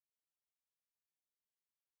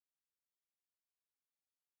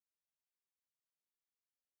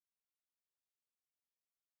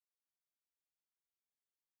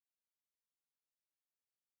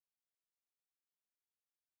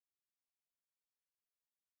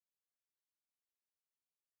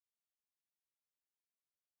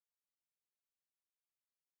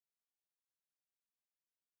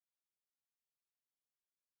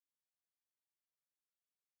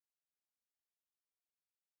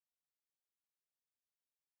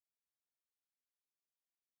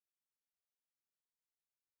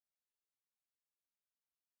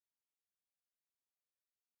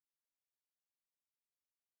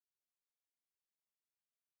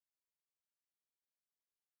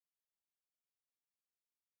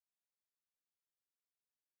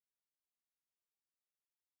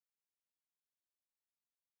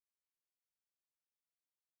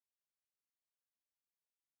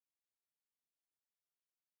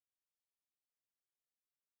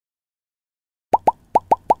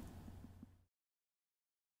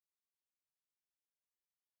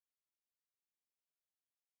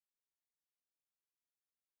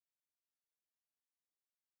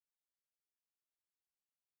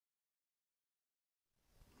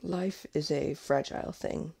Life is a fragile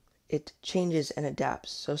thing. It changes and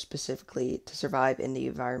adapts so specifically to survive in the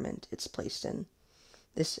environment it's placed in.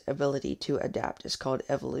 This ability to adapt is called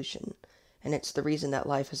evolution, and it's the reason that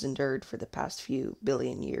life has endured for the past few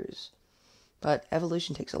billion years. But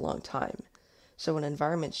evolution takes a long time, so when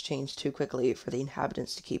environments change too quickly for the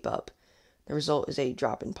inhabitants to keep up, the result is a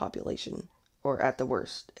drop in population, or at the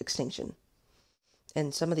worst, extinction.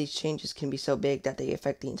 And some of these changes can be so big that they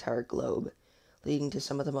affect the entire globe, leading to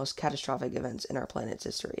some of the most catastrophic events in our planet's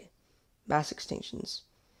history. Mass extinctions.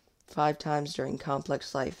 5 times during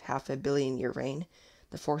complex life 500 million year reign,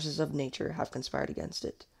 the forces of nature have conspired against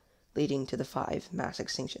it, leading to the 5 mass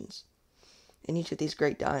extinctions. In each of these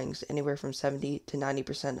great dyings, anywhere from 70 to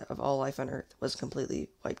 90% of all life on Earth was completely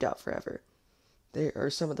wiped out forever. They are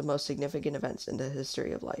some of the most significant events in the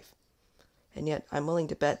history of life. And yet, I'm willing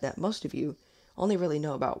to bet that most of you only really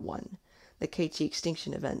know about one, the KT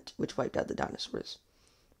extinction event, which wiped out the dinosaurs,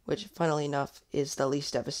 which, funnily enough, is the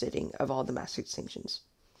least devastating of all the mass extinctions.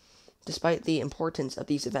 Despite the importance of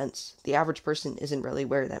these events, the average person isn't really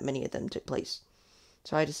aware that many of them took place.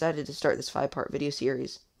 So I decided to start this 5-part video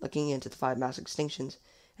series looking into the 5 mass extinctions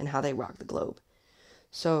and how they rocked the globe.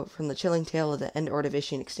 So, from the chilling tale of the end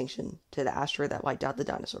Ordovician extinction to the asteroid that wiped out the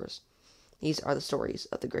dinosaurs, these are the stories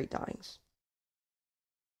of the Great Dyings.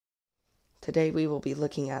 Today we will be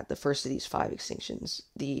looking at the first of these 5 extinctions,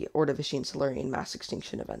 the Ordovician-Silurian mass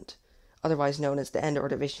extinction event, otherwise known as the end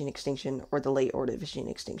Ordovician extinction or the late Ordovician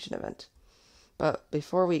extinction event. But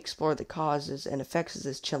before we explore the causes and effects of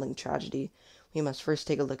this chilling tragedy, we must first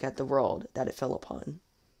take a look at the world that it fell upon.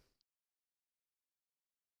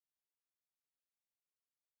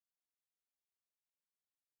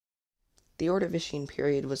 The Ordovician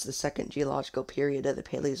period was the second geological period of the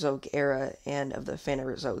Paleozoic era and of the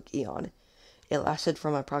Phanerozoic eon. It lasted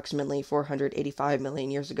from approximately 485 million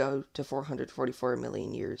years ago to 444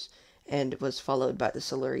 million years, and was followed by the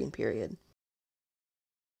Silurian period.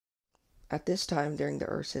 At this time during the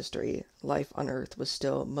Earth's history, life on Earth was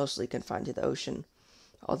still mostly confined to the ocean,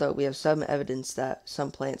 although we have some evidence that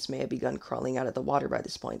some plants may have begun crawling out of the water by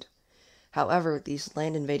this point. However, these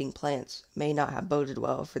land-invading plants may not have boded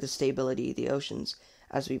well for the stability of the oceans,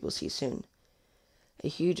 as we will see soon. A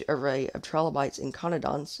huge array of trilobites and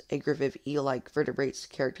conodonts, a group of eel-like vertebrates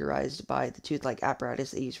characterized by the tooth-like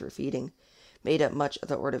apparatus they use for feeding, made up much of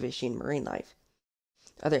the Ordovician marine life.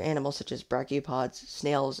 Other animals such as brachiopods,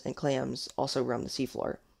 snails, and clams also roam the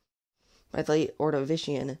seafloor. By the late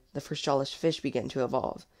Ordovician, the first jawless fish began to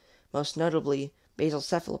evolve. Most notably, basal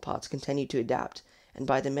cephalopods continued to adapt, and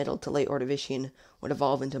by the middle to late Ordovician would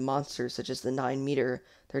evolve into monsters such as the 9-meter,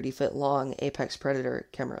 30-foot-long apex predator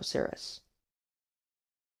Camarasaurus.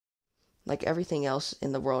 Like everything else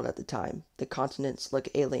in the world at the time, the continents look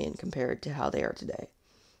alien compared to how they are today.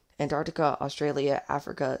 Antarctica, Australia,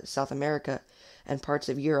 Africa, South America, and parts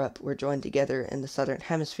of Europe were joined together in the southern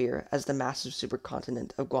hemisphere as the massive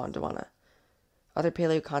supercontinent of Gondwana. Other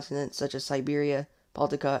paleocontinents such as Siberia,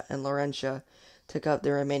 Baltica, and Laurentia took up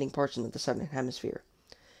the remaining portion of the southern hemisphere.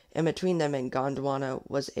 In between them and Gondwana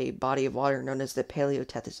was a body of water known as the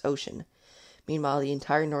Paleotethys Ocean. Meanwhile, the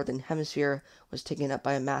entire northern hemisphere was taken up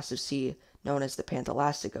by a massive sea known as the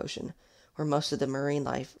Panthelastic Ocean, where most of the marine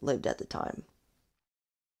life lived at the time.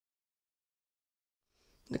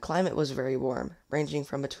 The climate was very warm, ranging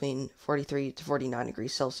from between 43 to 49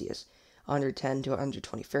 degrees Celsius, 110 to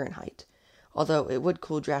 120 Fahrenheit, although it would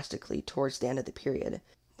cool drastically towards the end of the period,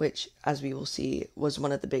 which, as we will see, was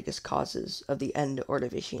one of the biggest causes of the end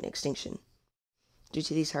Ordovician extinction. Due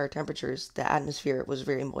to these higher temperatures, the atmosphere was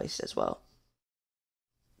very moist as well.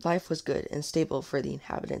 Life was good and stable for the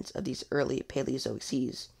inhabitants of these early Paleozoic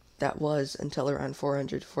seas. That was until around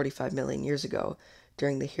 445 million years ago,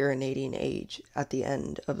 during the Hyronidian age, at the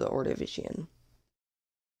end of the Ordovician.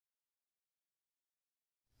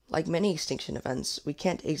 Like many extinction events, we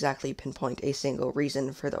can't exactly pinpoint a single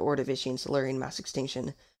reason for the Ordovician-Silurian mass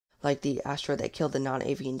extinction, like the asteroid that killed the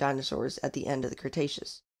non-avian dinosaurs at the end of the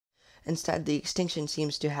Cretaceous. Instead, the extinction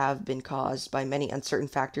seems to have been caused by many uncertain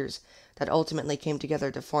factors that ultimately came together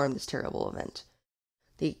to form this terrible event.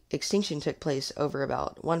 The extinction took place over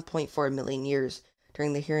about 1.4 million years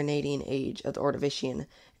during the Hyronidian age of the Ordovician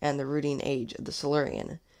and the Rudine age of the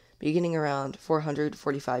Silurian, beginning around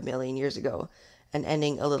 445 million years ago and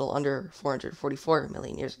ending a little under 444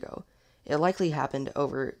 million years ago. It likely happened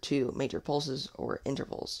over 2 major pulses or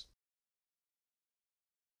intervals.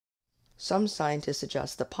 Some scientists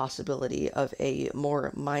suggest the possibility of a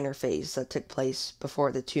more minor phase that took place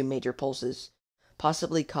before the 2 major pulses,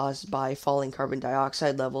 possibly caused by falling carbon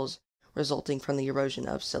dioxide levels resulting from the erosion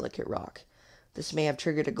of silicate rock. This may have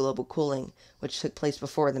triggered a global cooling, which took place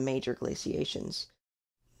before the major glaciations.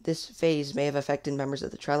 This phase may have affected members of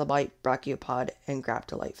the trilobite, brachiopod, and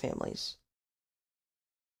graptolite families.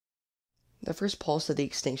 The first pulse of the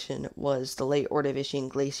extinction was the late Ordovician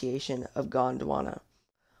glaciation of Gondwana.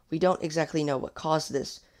 We don't exactly know what caused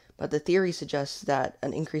this, but the theory suggests that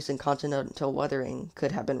an increase in continental weathering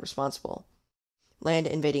could have been responsible.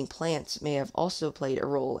 Land-invading plants may have also played a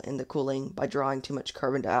role in the cooling by drawing too much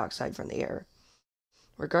carbon dioxide from the air.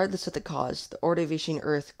 Regardless of the cause, the Ordovician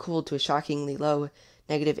Earth cooled to a shockingly low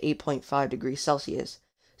negative 8.5 degrees Celsius,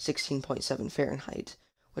 16.7 Fahrenheit,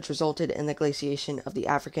 which resulted in the glaciation of the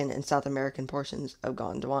African and South American portions of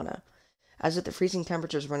Gondwana. As if the freezing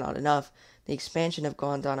temperatures were not enough, the expansion of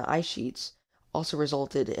Gondwana ice sheets also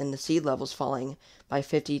resulted in the sea levels falling by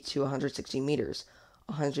 50 to 160 meters,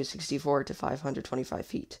 164 to 525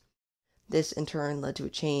 feet. This in turn led to a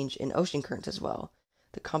change in ocean currents as well.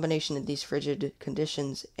 The combination of these frigid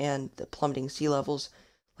conditions and the plummeting sea levels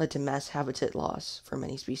led to mass habitat loss for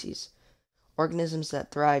many species. Organisms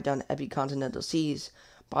that thrived on epicontinental seas,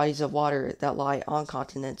 bodies of water that lie on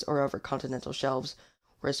continents or over continental shelves,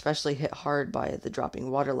 were especially hit hard by the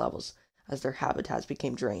dropping water levels as their habitats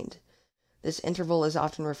became drained. This interval is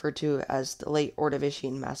often referred to as the Late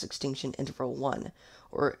Ordovician Mass Extinction Interval 1,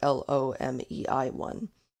 or LOMEI-1.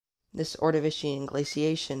 This Ordovician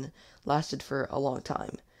glaciation lasted for a long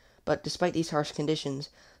time, but despite these harsh conditions,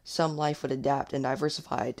 some life would adapt and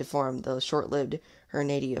diversify to form the short-lived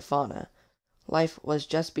Hernadia fauna. Life was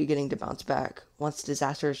just beginning to bounce back once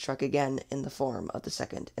disaster struck again in the form of the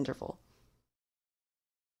second interval.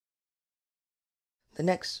 The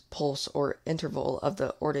next pulse or interval of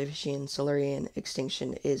the Ordovician-Silurian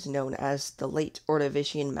extinction is known as the Late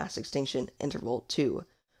Ordovician Mass Extinction Interval 2,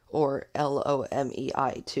 or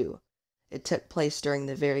LOMEI-2. It took place during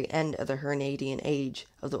the very end of the Hernadian age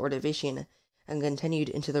of the Ordovician and continued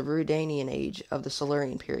into the Rudanian age of the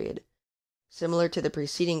Silurian period. Similar to the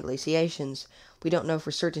preceding glaciations, we don't know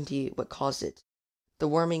for certainty what caused it. The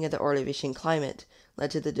warming of the Ordovician climate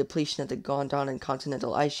led to the depletion of the Gondwanan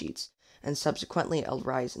continental ice sheets, and subsequently a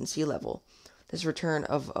rise in sea level. This return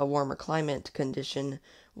of a warmer climate condition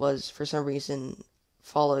was, for some reason,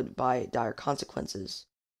 followed by dire consequences.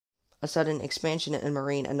 A sudden expansion in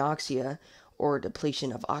marine anoxia, or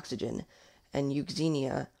depletion of oxygen, and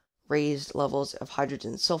euxenia, raised levels of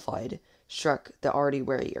hydrogen sulfide, struck the already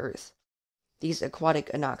wary Earth. These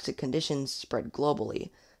aquatic anoxic conditions spread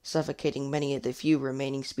globally, suffocating many of the few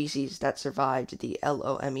remaining species that survived the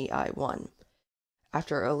LOMEI-1.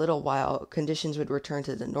 After a little while, conditions would return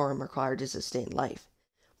to the norm required to sustain life,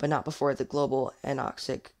 but not before the global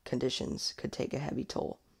anoxic conditions could take a heavy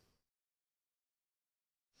toll.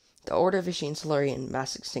 The Ordovician-Silurian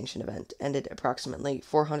mass extinction event ended approximately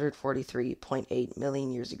 443.8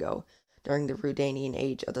 million years ago during the Rudanian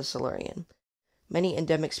age of the Silurian. Many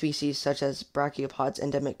endemic species, such as brachiopods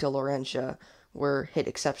endemic to Laurentia, were hit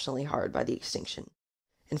exceptionally hard by the extinction.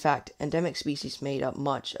 In fact, endemic species made up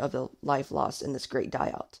much of the life lost in this great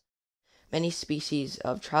die-out. Many species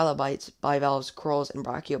of trilobites, bivalves, corals, and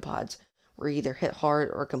brachiopods were either hit hard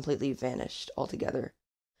or completely vanished altogether.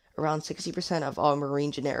 Around 60% of all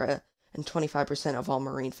marine genera and 25% of all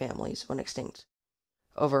marine families went extinct.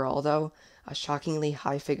 Overall, though, a shockingly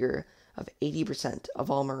high figure of 80% of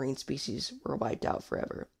all marine species were wiped out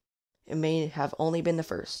forever. It may have only been the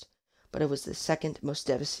first, but it was the second most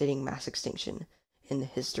devastating mass extinction in the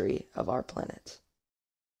history of our planet.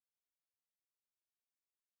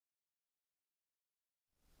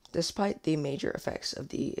 Despite the major effects of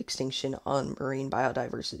the extinction on marine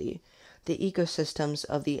biodiversity, the ecosystems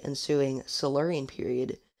of the ensuing Silurian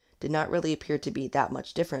period did not really appear to be that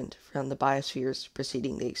much different from the biospheres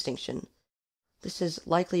preceding the extinction. This is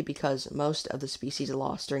likely because most of the species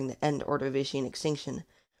lost during the end Ordovician extinction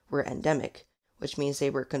were endemic, which means they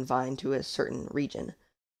were confined to a certain region.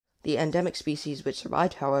 The endemic species which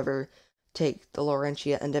survived, however, take the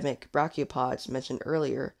Laurentia endemic brachiopods mentioned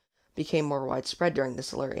earlier, became more widespread during the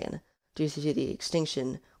Silurian, due to the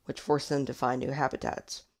extinction which forced them to find new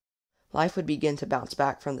habitats. Life would begin to bounce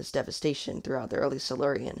back from this devastation throughout the early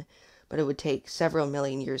Silurian, but it would take several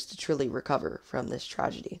million years to truly recover from this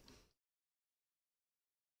tragedy.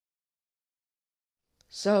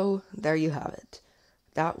 So, there you have it.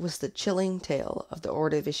 That was the chilling tale of the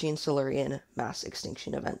Ordovician-Silurian mass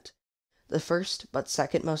extinction event, the first but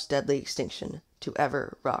second most deadly extinction to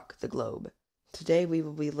ever rock the globe. Today we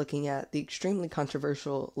will be looking at the extremely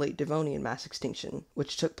controversial late Devonian mass extinction,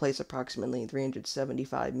 which took place approximately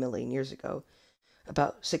 375 million years ago,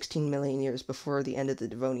 about 16 million years before the end of the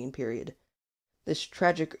Devonian period. This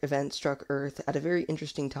tragic event struck Earth at a very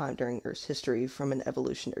interesting time during Earth's history from an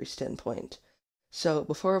evolutionary standpoint. So,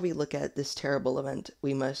 before we look at this terrible event,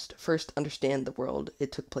 we must first understand the world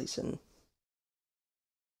it took place in.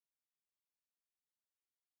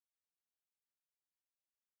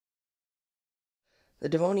 The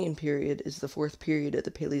Devonian period is the fourth period of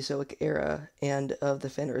the Paleozoic era and of the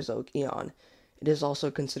Phanerozoic eon. It is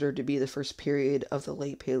also considered to be the first period of the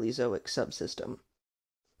late Paleozoic subsystem.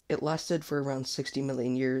 It lasted for around 60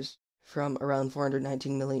 million years, from around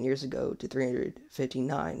 419 million years ago to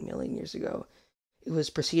 359 million years ago. It was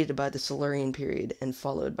preceded by the Silurian period and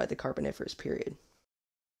followed by the Carboniferous period.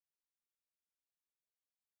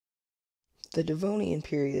 The Devonian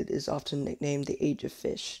period is often nicknamed the Age of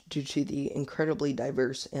Fish due to the incredibly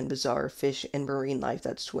diverse and bizarre fish and marine life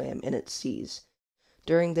that swam in its seas.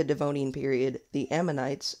 During the Devonian period, the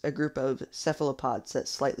ammonites, a group of cephalopods that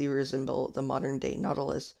slightly resemble the modern-day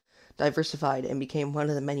nautilus, diversified and became one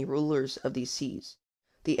of the many rulers of these seas.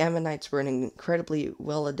 The ammonites were an incredibly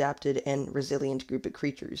well-adapted and resilient group of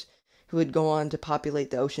creatures who would go on to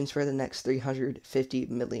populate the oceans for the next 350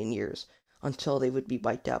 million years, until they would be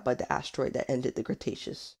wiped out by the asteroid that ended the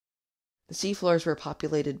Cretaceous. The seafloors were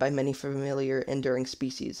populated by many familiar enduring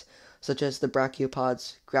species, such as the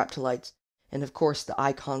brachiopods, graptolites, and of course the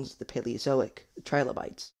icons of the Paleozoic, the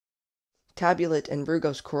trilobites. Tabulate and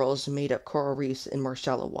rugose corals made up coral reefs in more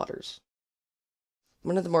shallow waters.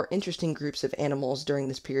 One of the more interesting groups of animals during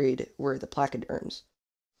this period were the placoderms.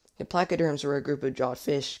 The placoderms were a group of jawed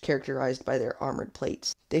fish characterized by their armored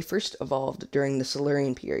plates. They first evolved during the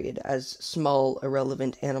Silurian period as small,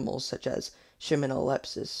 irrelevant animals such as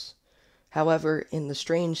Chimenolepsis. However, in the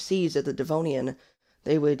strange seas of the Devonian,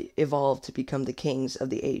 they would evolve to become the kings of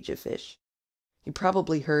the Age of Fish. You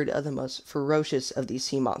probably heard of the most ferocious of these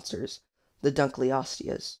sea monsters, the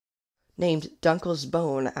Dunkleosteus. Named Dunkel's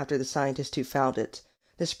Bone after the scientist who found it,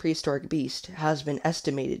 this prehistoric beast has been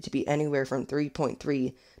estimated to be anywhere from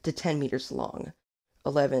 3.3 to 10 meters long,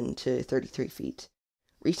 11 to 33 feet.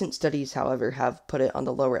 Recent studies, however, have put it on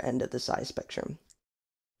the lower end of the size spectrum.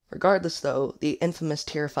 Regardless, though, the infamous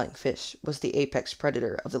terrifying fish was the apex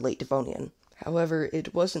predator of the late Devonian. However,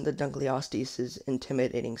 it wasn't the Dunkleosteus'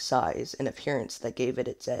 intimidating size and appearance that gave it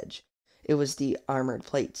its edge. It was the armored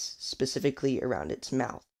plates, specifically around its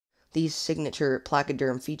mouth. These signature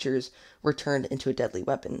placoderm features were turned into a deadly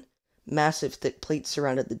weapon. Massive thick plates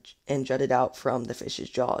surrounded and jutted out from the fish's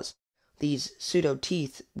jaws. These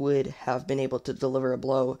pseudo-teeth would have been able to deliver a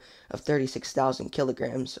blow of 36,000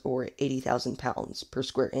 kilograms or 80,000 pounds per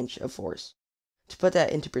square inch of force. To put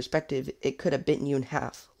that into perspective, it could have bitten you in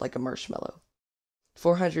half like a marshmallow.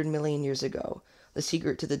 400 million years ago, the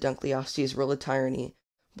secret to the Dunkleosteus' rule of tyranny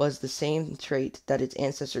was the same trait that its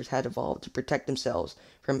ancestors had evolved to protect themselves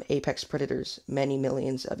from apex predators many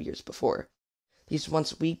millions of years before. These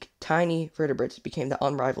once weak, tiny vertebrates became the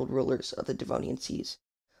unrivaled rulers of the Devonian seas.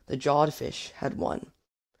 The jawed fish had won.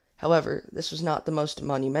 However, this was not the most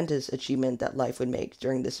monumentous achievement that life would make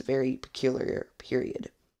during this very peculiar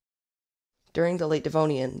period. During the late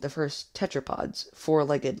Devonian, the first tetrapods,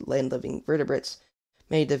 four-legged land-living vertebrates,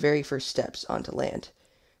 made the very first steps onto land.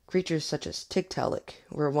 Creatures such as Tiktaalik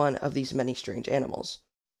were one of these many strange animals.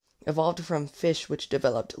 Evolved from fish which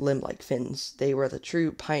developed limb-like fins, they were the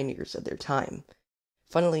true pioneers of their time.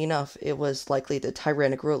 Funnily enough, it was likely the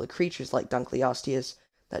tyrannic rule of creatures like Dunkleosteus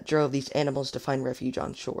that drove these animals to find refuge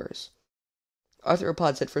on shores.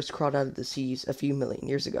 Arthropods had first crawled out of the seas a few million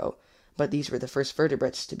years ago, but these were the first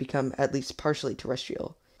vertebrates to become at least partially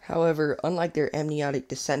terrestrial. However, unlike their amniotic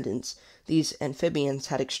descendants, these amphibians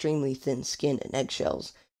had extremely thin skin and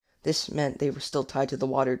eggshells. This meant they were still tied to the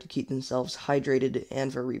water to keep themselves hydrated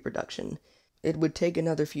and for reproduction. It would take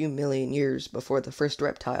another few million years before the first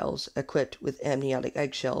reptiles, equipped with amniotic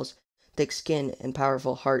eggshells, thick skin, and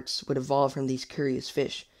powerful hearts, would evolve from these curious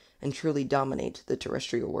fish and truly dominate the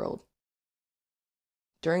terrestrial world.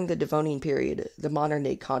 During the Devonian period, the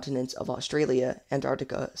modern-day continents of Australia,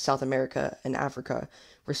 Antarctica, South America, and Africa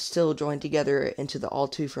were still joined together into the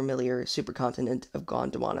all-too-familiar supercontinent of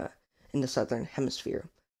Gondwana in the southern hemisphere.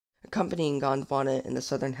 Accompanying Gondwana in the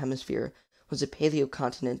southern hemisphere was a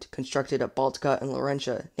paleocontinent constructed of Baltica and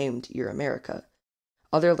Laurentia named Euramerica.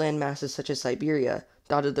 Other land masses such as Siberia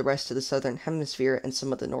dotted the rest of the southern hemisphere and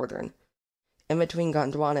some of the northern. In between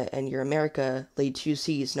Gondwana and Euramerica lay two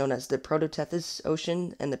seas known as the Prototethys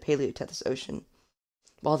Ocean and the Paleotethys Ocean,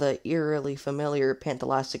 while the eerily familiar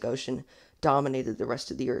Panthelastic Ocean dominated the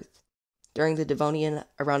rest of the Earth. During the Devonian,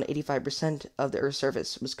 around 85% of the Earth's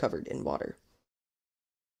surface was covered in water.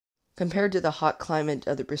 Compared to the hot climate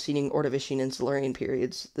of the preceding Ordovician and Silurian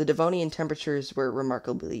periods, the Devonian temperatures were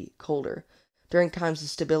remarkably colder. During times of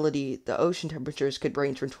stability, the ocean temperatures could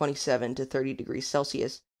range from 27 to 30 degrees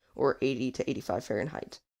Celsius, or 80 to 85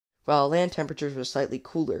 Fahrenheit. while land temperatures were slightly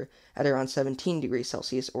cooler at around 17 degrees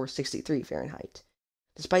Celsius or 63 Fahrenheit.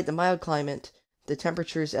 Despite the mild climate, the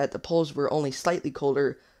temperatures at the poles were only slightly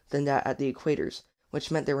colder than that at the equators,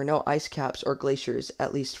 which meant there were no ice caps or glaciers,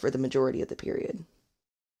 at least for the majority of the period.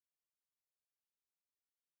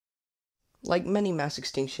 Like many mass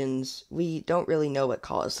extinctions, we don't really know what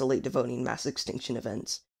caused the late Devonian mass extinction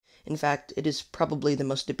events. In fact, it is probably the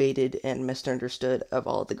most debated and misunderstood of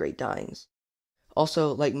all the great dyings.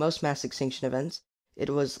 Also, like most mass extinction events, it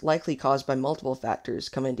was likely caused by multiple factors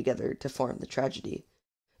coming together to form the tragedy.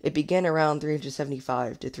 It began around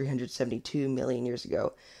 375 to 372 million years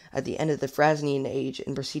ago, at the end of the Phrasnian Age,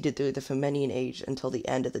 and proceeded through the Famennian Age until the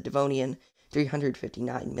end of the Devonian,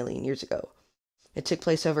 359 million years ago. It took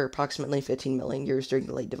place over approximately 15 million years during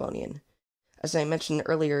the late Devonian. As I mentioned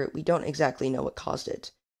earlier, we don't exactly know what caused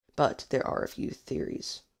it, but there are a few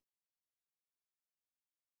theories.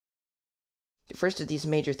 The first of these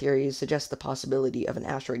major theories suggests the possibility of an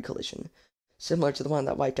asteroid collision, similar to the one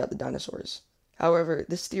that wiped out the dinosaurs. However,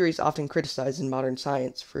 this theory is often criticized in modern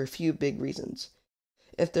science for a few big reasons.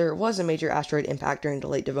 If there was a major asteroid impact during the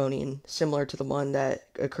late Devonian, similar to the one that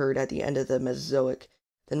occurred at the end of the Mesozoic,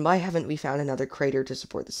 then why haven't we found another crater to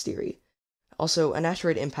support this theory? Also, an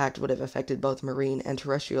asteroid impact would have affected both marine and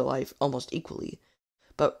terrestrial life almost equally,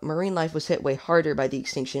 but marine life was hit way harder by the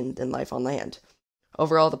extinction than life on land.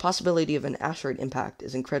 Overall, the possibility of an asteroid impact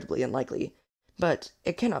is incredibly unlikely, but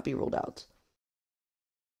it cannot be ruled out.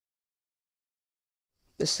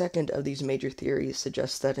 The second of these major theories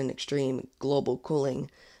suggests that an extreme global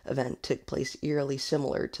cooling event took place eerily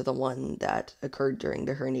similar to the one that occurred during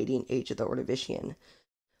the Hernadian age of the Ordovician.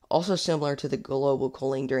 Also similar to the global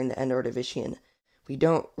cooling during the end Ordovician, we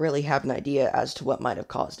don't really have an idea as to what might have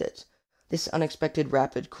caused it. This unexpected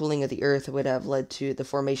rapid cooling of the Earth would have led to the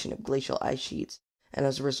formation of glacial ice sheets, and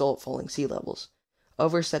as a result falling sea levels.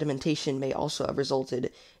 Over-sedimentation may also have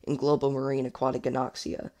resulted in global marine aquatic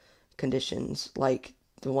anoxia conditions like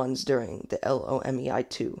the ones during the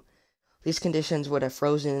LOMEI-2. These conditions would have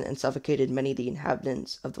frozen and suffocated many of the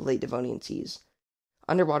inhabitants of the late Devonian seas.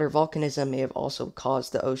 Underwater volcanism may have also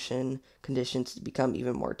caused the ocean conditions to become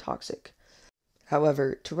even more toxic.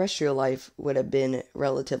 However, terrestrial life would have been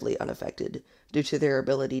relatively unaffected due to their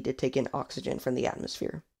ability to take in oxygen from the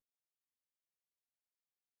atmosphere.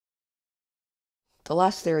 The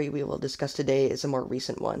last theory we will discuss today is a more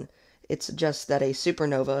recent one. It suggests that a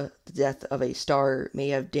supernova, the death of a star, may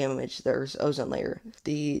have damaged the Earth's ozone layer.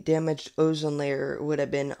 The damaged ozone layer would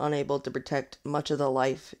have been unable to protect much of the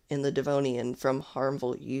life in the Devonian from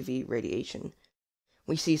harmful UV radiation.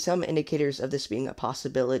 We see some indicators of this being a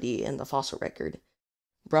possibility in the fossil record.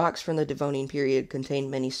 Rocks from the Devonian period contain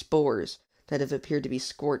many spores that have appeared to be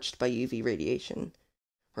scorched by UV radiation.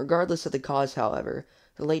 Regardless of the cause, however,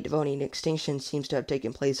 the late Devonian extinction seems to have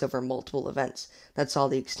taken place over multiple events that saw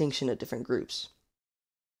the extinction of different groups.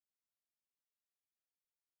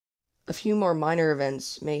 A few more minor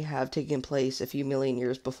events may have taken place a few million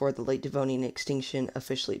years before the late Devonian extinction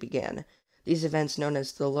officially began. These events, known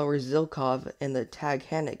as the Lower Zilkov and the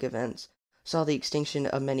Tag-Hannock events, saw the extinction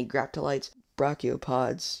of many graptolites,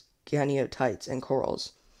 brachiopods, ganiotites, and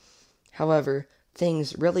corals. However,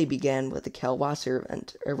 things really began with the Kalwasser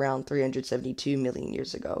event around 372 million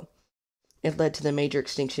years ago. It led to the major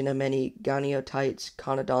extinction of many ganiotites,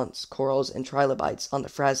 conodonts, corals, and trilobites on the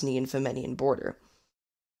Phrasnian-Famennian border.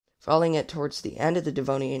 Following it towards the end of the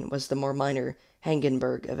Devonian was the more minor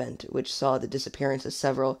Hagenberg event, which saw the disappearance of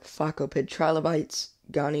several phacopid trilobites,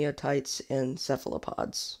 ganiotites, and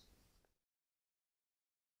cephalopods.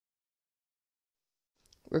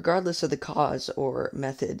 Regardless of the cause or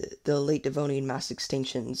method, the late Devonian mass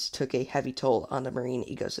extinctions took a heavy toll on the marine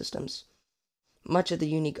ecosystems. Much of the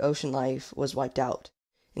unique ocean life was wiped out,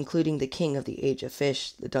 including the king of the age of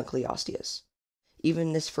fish, the Dunkleosteus.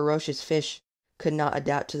 Even this ferocious fish could not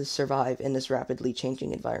adapt to survive in this rapidly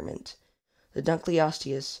changing environment. The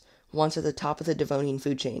Dunkleosteus, once at the top of the Devonian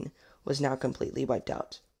food chain, was now completely wiped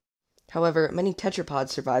out. However, many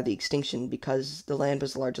tetrapods survived the extinction because the land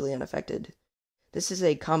was largely unaffected. This is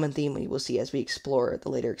a common theme we will see as we explore the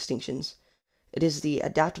later extinctions. It is the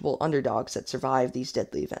adaptable underdogs that survive these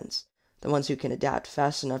deadly events, the ones who can adapt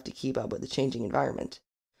fast enough to keep up with the changing environment,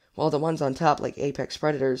 while the ones on top, like apex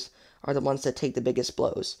predators, are the ones that take the biggest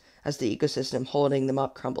blows, as the ecosystem holding them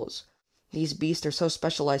up crumbles. These beasts are so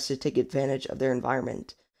specialized to take advantage of their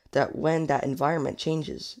environment that when that environment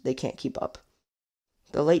changes, they can't keep up.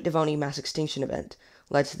 The late Devonian mass extinction event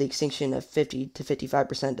led to the extinction of 50 to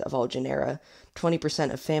 55% of all genera,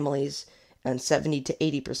 20% of families, and 70 to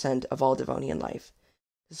 80% of all Devonian life.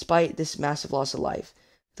 Despite this massive loss of life,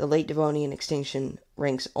 the late Devonian extinction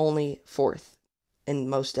ranks only 4th and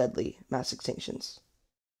most deadly mass extinctions.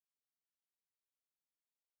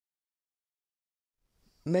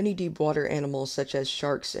 Many deep water animals such as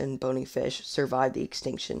sharks and bony fish survived the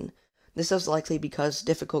extinction. This is likely because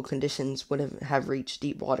difficult conditions wouldn't have reached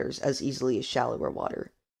deep waters as easily as shallower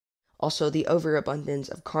water. Also, the overabundance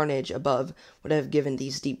of carnage above would have given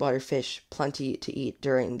these deep water fish plenty to eat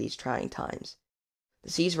during these trying times.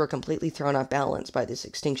 The seas were completely thrown off balance by this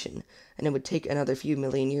extinction, and it would take another few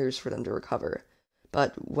million years for them to recover.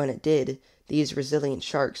 But when it did, these resilient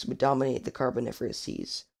sharks would dominate the Carboniferous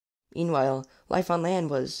seas. Meanwhile, life on land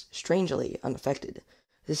was, strangely, unaffected.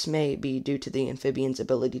 This may be due to the amphibians'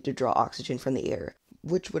 ability to draw oxygen from the air,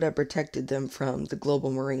 which would have protected them from the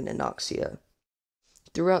global marine anoxia.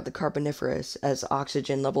 Throughout the Carboniferous, as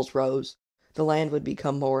oxygen levels rose, the land would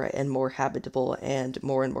become more and more habitable and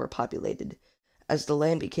more populated. As the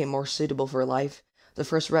land became more suitable for life, the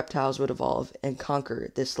first reptiles would evolve and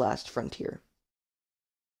conquer this last frontier.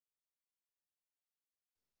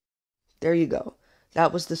 There you go.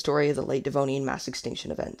 That was the story of the late Devonian mass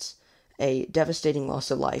extinction events, a devastating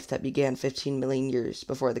loss of life that began 15 million years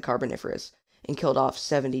before the Carboniferous and killed off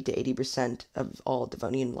 70 to 80% of all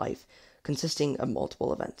Devonian life, consisting of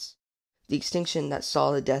multiple events. The extinction that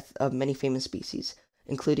saw the death of many famous species,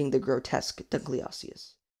 including the grotesque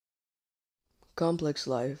Dunkleosteus. Complex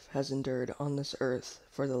life has endured on this earth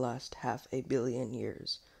for the last 500 million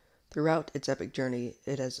years. Throughout its epic journey,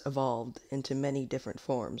 it has evolved into many different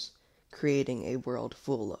forms, creating a world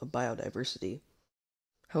full of biodiversity.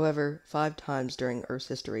 However, 5 times during Earth's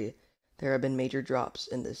history, there have been major drops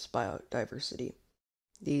in this biodiversity.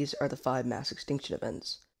 These are the 5 mass extinction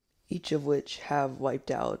events, each of which have wiped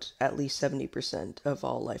out at least 70% of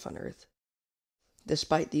all life on Earth.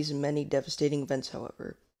 Despite these many devastating events,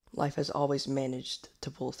 however, life has always managed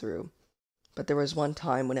to pull through. But there was one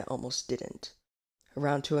time when it almost didn't.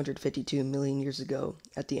 Around 252 million years ago,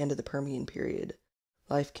 at the end of the Permian period,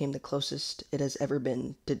 life came the closest it has ever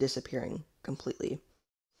been to disappearing completely.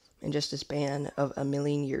 In just a span of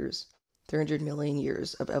 1,000,000 years, 300 million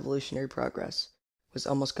years of evolutionary progress was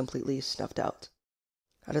almost completely snuffed out.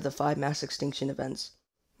 Out of the 5 mass extinction events,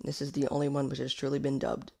 this is the only one which has truly been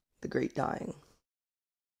dubbed the Great Dying.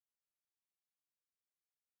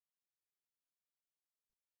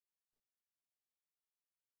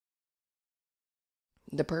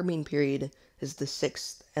 The Permian period is the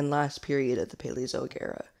 6th and last period of the Paleozoic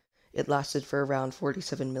era. It lasted for around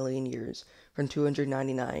 47 million years, from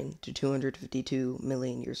 299 to 252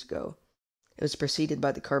 million years ago. It was preceded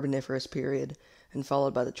by the Carboniferous period and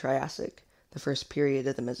followed by the Triassic, the first period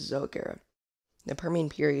of the Mesozoic era. The Permian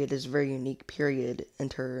period is a very unique period in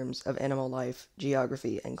terms of animal life,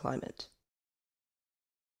 geography, and climate.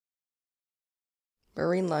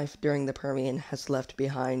 Marine life during the Permian has left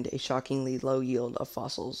behind a shockingly low yield of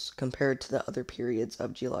fossils compared to the other periods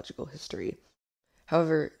of geological history.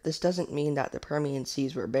 However, this doesn't mean that the Permian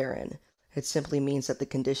seas were barren. It simply means that the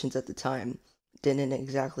conditions at the time didn't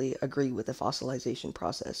exactly agree with the fossilization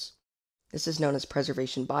process. This is known as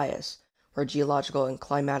preservation bias, where geological and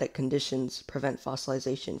climatic conditions prevent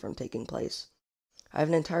fossilization from taking place. I have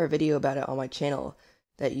an entire video about it on my channel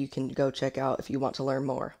that you can go check out if you want to learn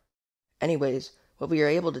more. Anyways, what we are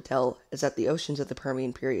able to tell is that the oceans of the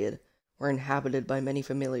Permian period were inhabited by many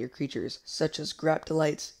familiar creatures, such as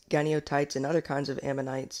graptolites, ganiotites, and other kinds of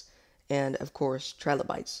ammonites, and, of course,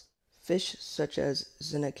 trilobites. Fish such as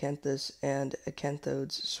xenacanthus and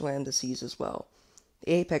acanthodes swam the seas as well.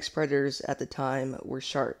 The apex predators at the time were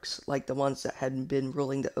sharks, like the ones that had been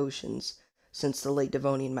ruling the oceans since the late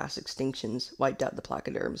Devonian mass extinctions wiped out the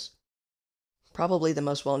placoderms. Probably the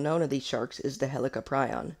most well-known of these sharks is the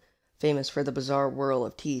helicoprion, famous for the bizarre whirl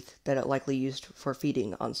of teeth that it likely used for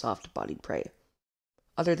feeding on soft-bodied prey.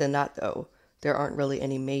 Other than that, though, there aren't really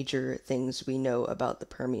any major things we know about the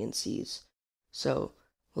Permian seas. So,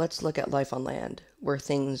 let's look at life on land, where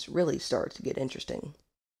things really start to get interesting.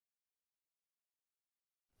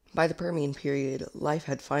 By the Permian period, life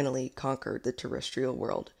had finally conquered the terrestrial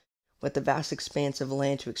world. With the vast expanse of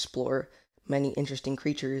land to explore, many interesting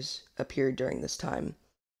creatures appeared during this time.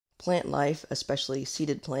 Plant life, especially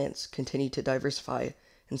seeded plants, continued to diversify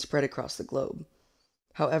and spread across the globe.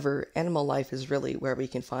 However, animal life is really where we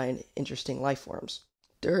can find interesting life forms.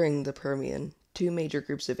 During the Permian, 2 major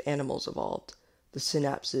groups of animals evolved, the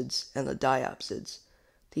synapsids and the diapsids.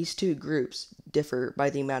 These 2 groups differ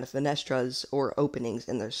by the amount of fenestras, or openings,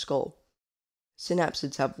 in their skull.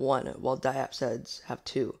 Synapsids have 1, while diapsids have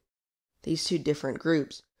 2. These 2 different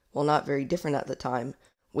groups, while not very different at the time,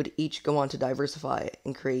 would each go on to diversify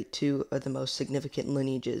and create 2 of the most significant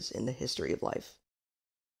lineages in the history of life.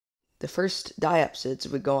 The first diapsids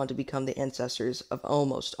would go on to become the ancestors of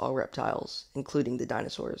almost all reptiles, including the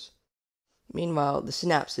dinosaurs. Meanwhile, the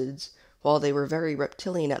synapsids, while they were very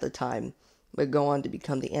reptilian at the time, would go on to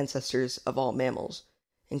become the ancestors of all mammals,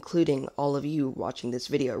 including all of you watching this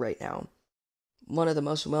video right now. One of the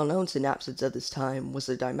most well-known synapsids of this time was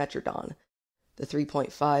the Dimetrodon, the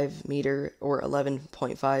 3.5 meter or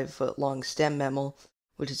 11.5 foot long stem mammal,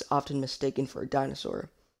 which is often mistaken for a dinosaur.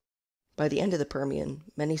 By the end of the Permian,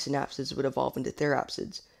 many synapsids would evolve into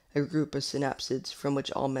therapsids, a group of synapsids from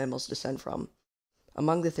which all mammals descend from.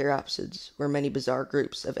 Among the therapsids were many bizarre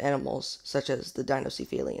groups of animals, such as the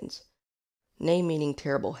Dinocephalians. Name meaning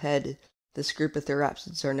terrible head, this group of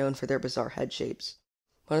therapsids are known for their bizarre head shapes.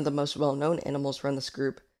 One of the most well-known animals from this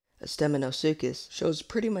group, Asteminosuchus, shows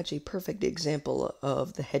pretty much a perfect example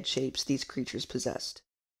of the head shapes these creatures possessed.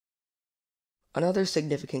 Another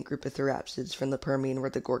significant group of therapsids from the Permian were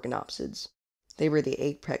the Gorgonopsids. They were the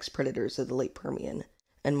apex predators of the late Permian,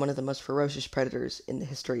 and one of the most ferocious predators in the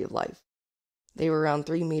history of life. They were around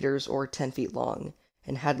 3 meters or 10 feet long,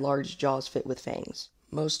 and had large jaws fit with fangs.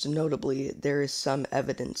 Most notably, there is some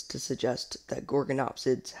evidence to suggest that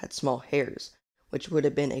Gorgonopsids had small hairs, which would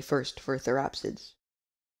have been a first for therapsids.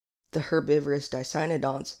 The herbivorous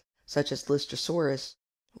dicynodonts, such as Lystrosaurus,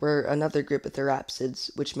 were another group of therapsids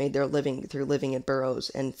which made their living through living in burrows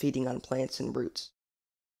and feeding on plants and roots.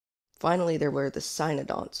 Finally, there were the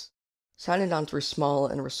cynodonts. Cynodonts were small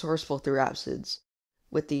and resourceful therapsids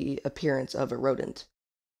with the appearance of a rodent.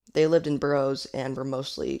 They lived in burrows and were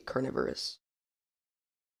mostly carnivorous.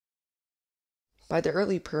 By the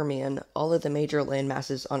early Permian, all of the major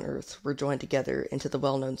landmasses on Earth were joined together into the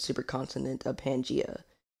well-known supercontinent of Pangaea.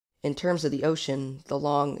 In terms of the ocean, the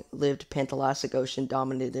long-lived Panthalassic Ocean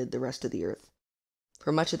dominated the rest of the Earth.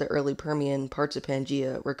 For much of the early Permian, parts of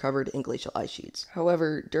Pangaea were covered in glacial ice sheets.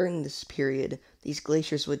 However, during this period, these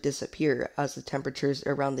glaciers would disappear as the temperatures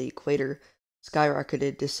around the equator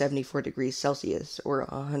skyrocketed to 74 degrees Celsius or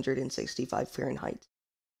 165 Fahrenheit.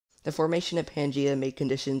 The formation of Pangaea made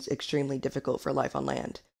conditions extremely difficult for life on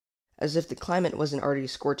land. As if the climate wasn't already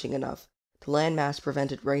scorching enough, the landmass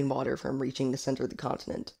prevented rainwater from reaching the center of the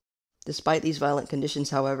continent. Despite these violent conditions,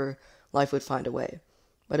 however, life would find a way,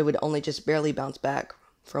 but it would only just barely bounce back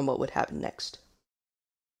from what would happen next.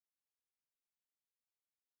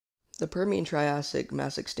 The Permian-Triassic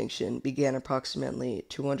mass extinction began approximately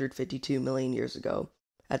 252 million years ago,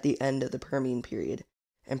 at the end of the Permian period,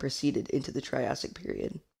 and proceeded into the Triassic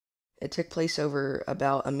period. It took place over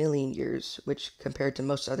about 1 million years, which, compared to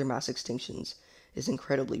most other mass extinctions, is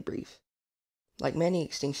incredibly brief. Like many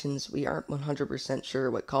extinctions, we aren't 100% sure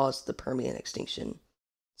what caused the Permian extinction.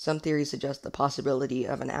 Some theories suggest the possibility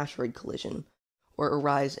of an asteroid collision, or a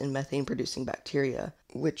rise in methane-producing bacteria,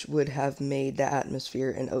 which would have made the atmosphere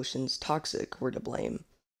and oceans toxic, were to blame.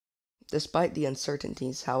 Despite the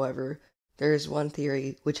uncertainties, however, there is one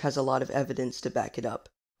theory which has a lot of evidence to back it up,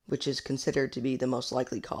 which is considered to be the most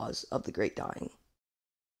likely cause of the Great Dying.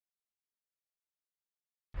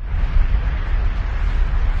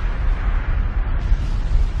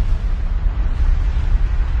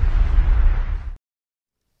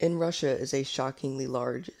 In Russia is a shockingly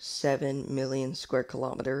large 7 million square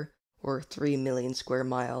kilometer, or 3 million square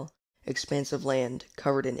mile, expanse of land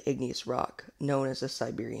covered in igneous rock, known as the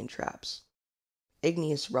Siberian Traps.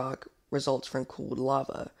 Igneous rock results from cooled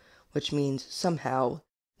lava, which means somehow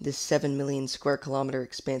this 7 million square kilometer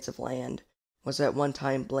expanse of land was at one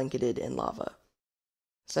time blanketed in lava.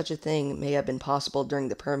 Such a thing may have been possible during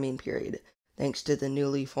the Permian period, thanks to the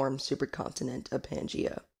newly formed supercontinent of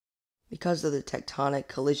Pangaea. Because of the tectonic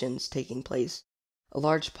collisions taking place, a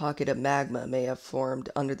large pocket of magma may have formed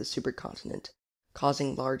under the supercontinent,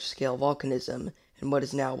 causing large-scale volcanism in what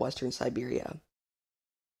is now western Siberia.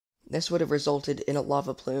 This would have resulted in a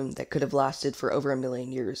lava plume that could have lasted for over 1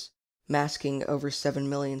 million years, masking over 7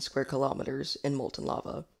 million square kilometers in molten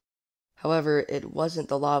lava. However, it wasn't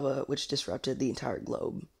the lava which disrupted the entire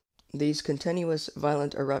globe. These continuous,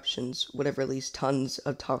 violent eruptions would have released tons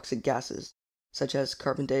of toxic gases, such as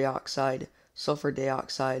carbon dioxide, sulfur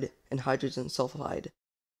dioxide, and hydrogen sulfide,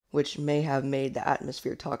 which may have made the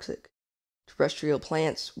atmosphere toxic. Terrestrial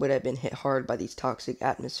plants would have been hit hard by these toxic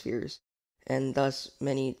atmospheres, and thus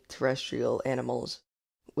many terrestrial animals,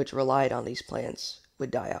 which relied on these plants,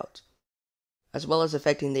 would die out. As well as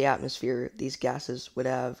affecting the atmosphere, these gases would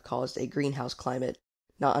have caused a greenhouse climate,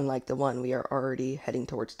 not unlike the one we are already heading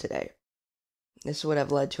towards today. This would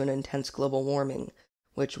have led to an intense global warming,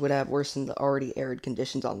 which would have worsened the already arid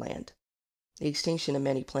conditions on land. The extinction of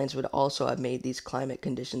many plants would also have made these climate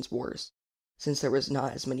conditions worse, since there was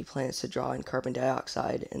not as many plants to draw in carbon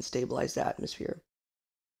dioxide and stabilize the atmosphere.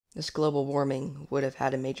 This global warming would have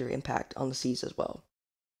had a major impact on the seas as well.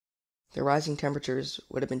 The rising temperatures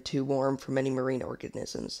would have been too warm for many marine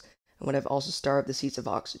organisms and would have also starved the seas of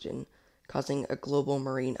oxygen, causing a global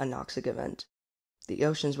marine anoxic event. The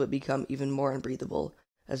oceans would become even more unbreathable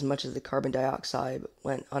as much as the carbon dioxide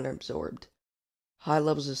went unabsorbed. High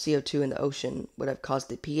levels of CO2 in the ocean would have caused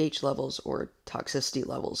the pH levels or toxicity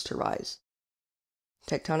levels to rise.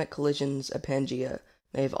 Tectonic collisions of Pangaea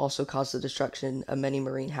may have also caused the destruction of many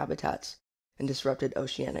marine habitats and disrupted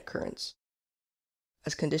oceanic currents.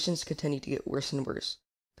 As conditions continued to get worse and worse,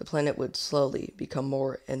 the planet would slowly become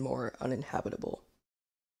more and more uninhabitable.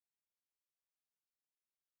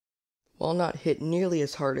 While not hit nearly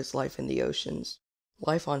as hard as life in the oceans,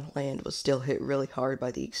 life on land was still hit really hard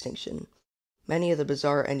by the extinction. Many of the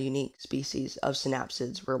bizarre and unique species of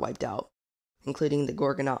synapsids were wiped out, including the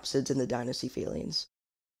gorgonopsids and the dinocephalians.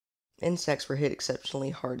 Insects were hit exceptionally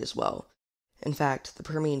hard as well. In fact, the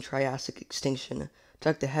Permian-Triassic extinction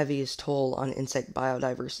took the heaviest toll on insect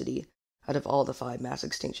biodiversity out of all the 5 mass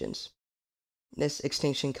extinctions. This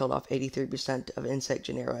extinction killed off 83% of insect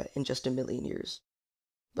genera in just a million years.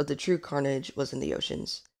 But the true carnage was in the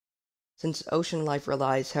oceans. Since ocean life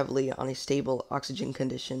relies heavily on a stable oxygen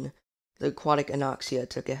condition, the aquatic anoxia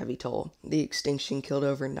took a heavy toll. The extinction killed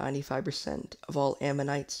over 95% of all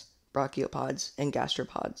ammonites, brachiopods, and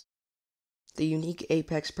gastropods. The unique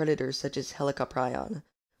apex predators such as Helicoprion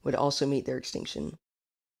would also meet their extinction.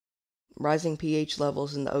 Rising pH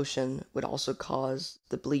levels in the ocean would also cause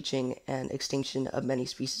the bleaching and extinction of many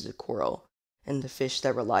species of coral and the fish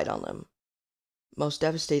that relied on them. Most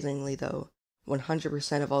devastatingly, though,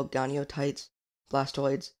 100% of all goniotites,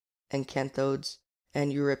 blastoids, and canthodes,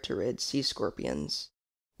 and eurypterid sea scorpions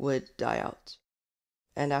would die out.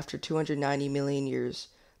 And after 290 million years,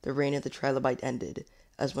 the reign of the trilobite ended,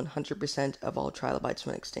 as 100% of all trilobites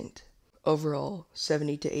went extinct. Overall,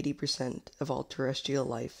 70 to 80% of all terrestrial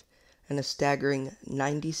life and a staggering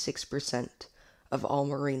 96% of all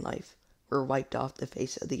marine life were wiped off the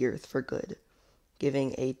face of the earth for good,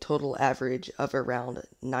 giving a total average of around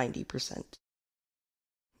 90%.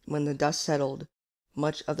 When the dust settled,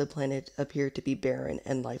 much of the planet appeared to be barren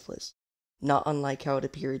and lifeless, not unlike how it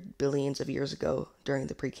appeared billions of years ago during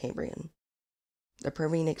the Precambrian. The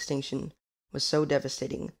Permian extinction was so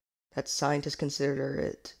devastating that scientists consider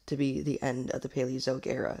it to be the end of the Paleozoic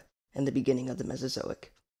era and the beginning of the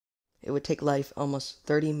Mesozoic. It would take life almost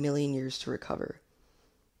 30 million years to recover.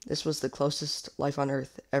 This was the closest life on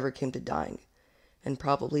Earth ever came to dying, and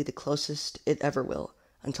probably the closest it ever will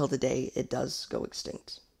until the day it does go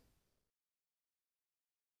extinct.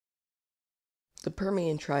 The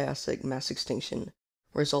Permian-Triassic mass extinction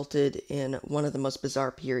resulted in one of the most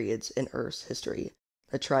bizarre periods in Earth's history,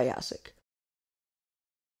 the Triassic.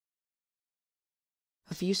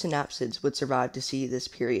 A few synapsids would survive to see this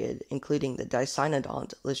period, including the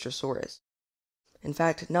dicynodont Lystrosaurus. In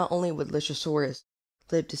fact, not only would Lystrosaurus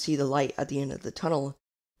live to see the light at the end of the tunnel,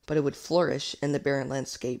 but it would flourish in the barren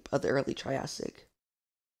landscape of the early Triassic.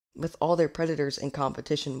 With all their predators and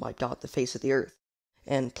competition wiped off the face of the earth,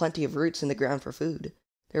 and plenty of roots in the ground for food,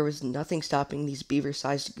 there was nothing stopping these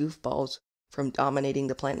beaver-sized goofballs from dominating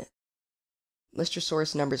the planet.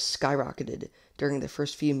 Lystrosaurus numbers skyrocketed during the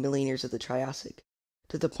first few million years of the Triassic,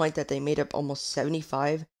 to the point that they made up almost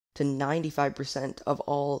 75 to 95% of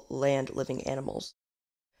all land-living animals.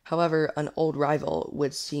 However, an old rival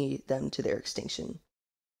would see them to their extinction.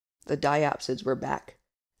 The diapsids were back,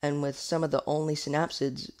 and with some of the only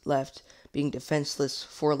synapsids left being defenseless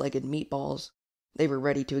four-legged meatballs, they were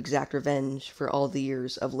ready to exact revenge for all the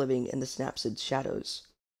years of living in the synapsid's shadows.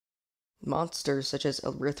 Monsters such as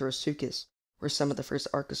Erythrosuchus were some of the first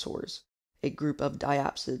archosaurs, a group of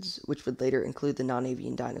diapsids which would later include the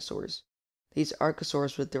non-avian dinosaurs. These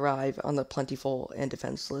archosaurs would thrive on the plentiful and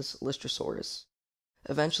defenseless Lystrosaurus.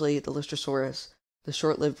 Eventually, the Lystrosaurus, the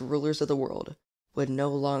short-lived rulers of the world, would no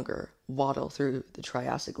longer waddle through the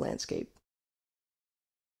Triassic landscape.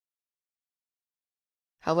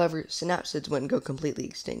 However, synapsids wouldn't go completely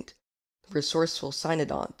extinct. The resourceful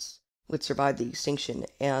cynodonts would survive the extinction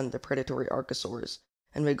and the predatory archosaurs,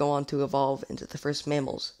 and would go on to evolve into the first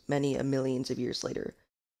mammals many millions of years later.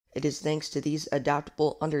 It is thanks to these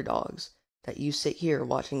adaptable underdogs that you sit here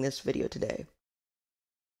watching this video today.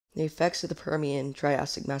 The effects of the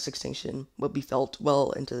Permian-Triassic mass extinction would be felt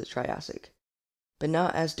well into the Triassic, but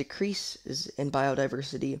not as decreases in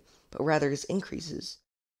biodiversity, but rather as increases.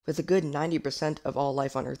 With a good 90% of all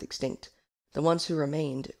life on Earth extinct, the ones who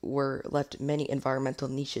remained were left many environmental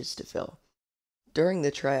niches to fill. During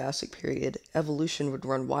the Triassic period, evolution would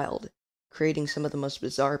run wild, creating some of the most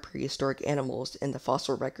bizarre prehistoric animals in the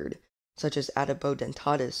fossil record, such as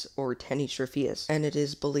Adipodentatus or Tanystropheus, and it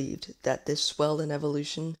is believed that this swell in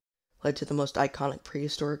evolution led to the most iconic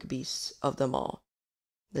prehistoric beasts of them all,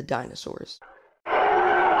 the dinosaurs.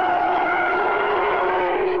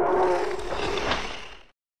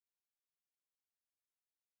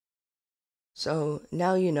 So,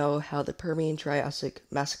 now you know how the Permian-Triassic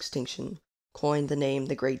mass extinction coined the name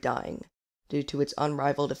the Great Dying, due to its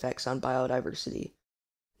unrivaled effects on biodiversity.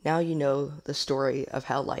 Now you know the story of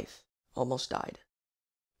how life almost died.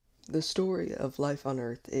 The story of life on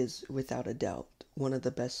Earth is, without a doubt, one of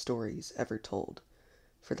the best stories ever told.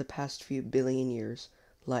 For the past few billion years,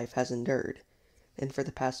 life has endured, and for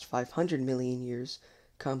the past 500 million years,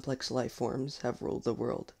 complex life forms have ruled the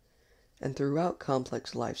world. And throughout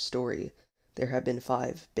complex life's story, there have been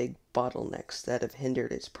 5 big bottlenecks that have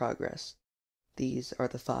hindered its progress. These are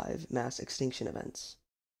the 5 mass extinction events.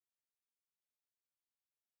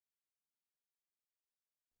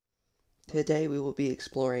 Today we will be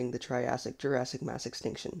exploring the Triassic-Jurassic mass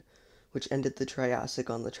extinction, which ended the Triassic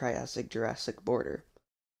on the Triassic-Jurassic border.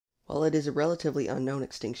 While it is a relatively unknown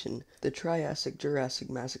extinction, the Triassic-Jurassic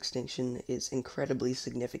mass extinction is incredibly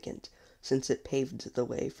significant, since it paved the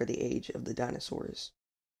way for the age of the dinosaurs.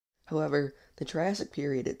 However, the Triassic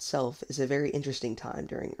period itself is a very interesting time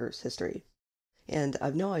during Earth's history. And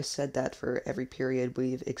I know I said that for every period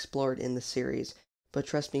we've explored in the series, but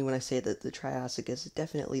trust me when I say that the Triassic is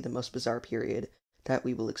definitely the most bizarre period that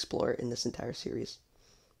we will explore in this entire series.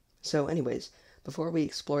 So anyways, before we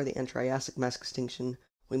explore the Triassic mass extinction,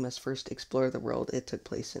 we must first explore the world it took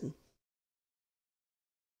place in.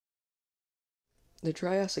 The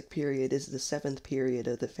Triassic period is the 7th period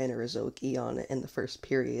of the Phanerozoic Eon and the first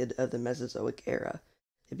period of the Mesozoic era.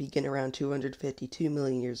 It began around 252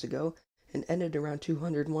 million years ago and ended around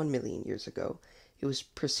 201 million years ago. It was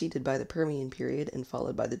preceded by the Permian period and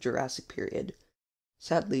followed by the Jurassic period.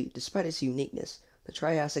 Sadly, despite its uniqueness, the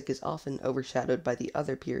Triassic is often overshadowed by the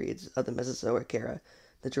other periods of the Mesozoic era,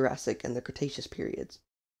 the Jurassic and the Cretaceous periods.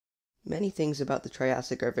 Many things about the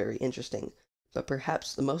Triassic are very interesting, but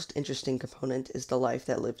perhaps the most interesting component is the life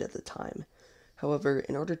that lived at the time. However,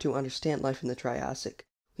 in order to understand life in the Triassic,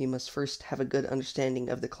 we must first have a good understanding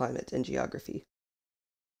of the climate and geography.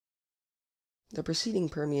 The preceding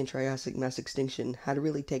Permian-Triassic mass extinction had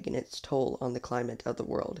really taken its toll on the climate of the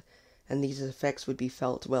world, and these effects would be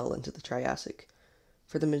felt well into the Triassic.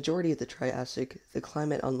 For the majority of the Triassic, the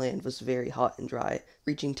climate on land was very hot and dry,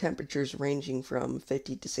 reaching temperatures ranging from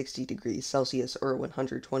 50 to 60 degrees Celsius or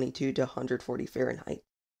 122 to 140 Fahrenheit.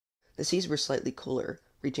 The seas were slightly cooler,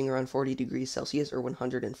 reaching around 40 degrees Celsius or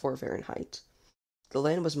 104 Fahrenheit. The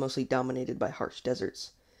land was mostly dominated by harsh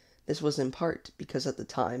deserts. This was in part because at the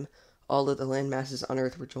time, all of the land masses on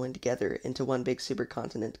Earth were joined together into one big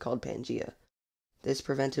supercontinent called Pangaea. This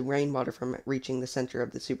prevented rainwater from reaching the center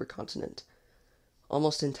of the supercontinent.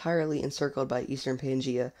 Almost entirely encircled by eastern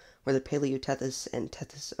Pangaea were the Paleotethys and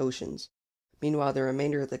Tethys oceans. Meanwhile, the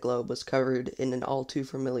remainder of the globe was covered in an all too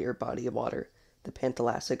familiar body of water, the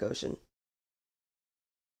Panthalassic Ocean.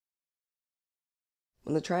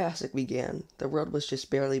 When the Triassic began, the world was just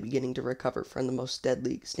barely beginning to recover from the most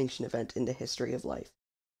deadly extinction event in the history of life,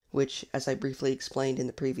 which, as I briefly explained in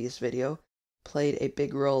the previous video, played a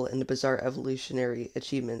big role in the bizarre evolutionary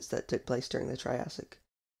achievements that took place during the Triassic.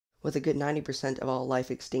 With a good 90% of all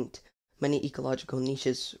life extinct, many ecological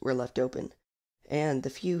niches were left open, and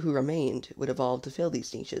the few who remained would evolve to fill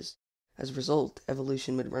these niches. As a result,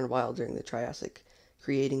 evolution would run wild during the Triassic,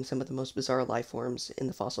 creating some of the most bizarre life forms in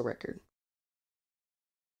the fossil record.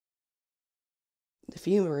 The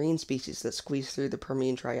few marine species that squeezed through the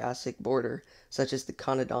Permian-Triassic border, such as the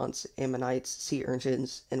conodonts, ammonites, sea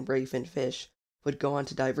urchins, and ray-finned fish, would go on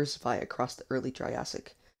to diversify across the early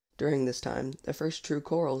Triassic. During this time, the first true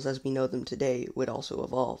corals as we know them today would also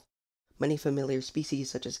evolve. Many familiar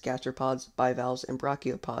species such as gastropods, bivalves, and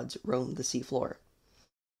brachiopods roamed the seafloor.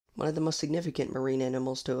 One of the most significant marine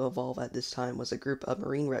animals to evolve at this time was a group of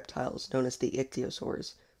marine reptiles known as the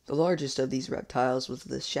ichthyosaurs. The largest of these reptiles was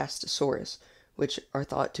the Shastosaurus, which are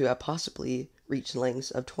thought to have possibly reached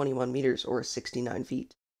lengths of 21 meters or 69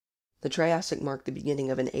 feet. The Triassic marked the beginning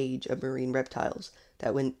of an age of marine reptiles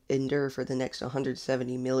that would endure for the next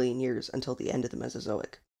 170 million years until the end of the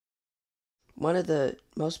Mesozoic. One of the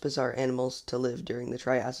most bizarre animals to live during the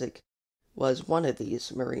Triassic was one of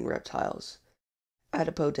these marine reptiles.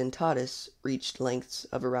 Adipodentatus reached lengths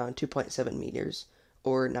of around 2.7 meters,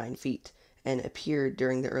 or 9 feet, and appeared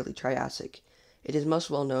during the early Triassic. It is most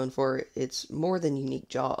well known for its more than unique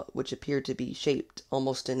jaw, which appeared to be shaped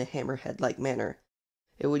almost in a hammerhead-like manner.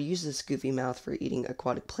 It would use this goofy mouth for eating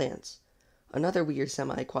aquatic plants. Another weird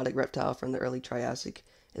semi-aquatic reptile from the early Triassic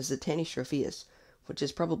is the Tanystropheus, which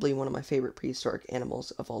is probably one of my favorite prehistoric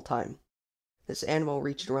animals of all time. This animal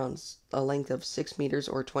reached around a length of 6 meters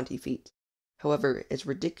or 20 feet. However, its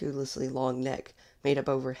ridiculously long neck made up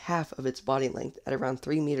over half of its body length at around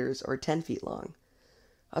 3 meters or 10 feet long.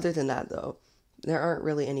 Other than that, though, there aren't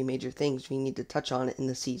really any major things we need to touch on in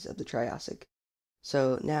the seas of the Triassic.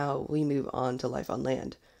 So now we move on to life on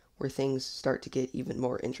land, where things start to get even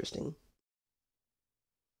more interesting.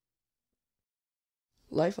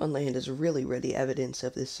 Life on land is really where the evidence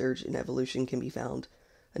of this surge in evolution can be found.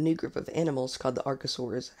 A new group of animals called the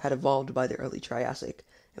archosaurs had evolved by the early Triassic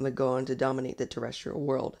and would go on to dominate the terrestrial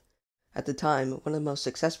world. At the time, one of the most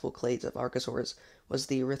successful clades of archosaurs was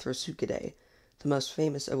the Erythrosuchidae, the most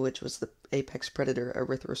famous of which was the apex predator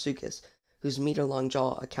Erythrosuchus, whose meter-long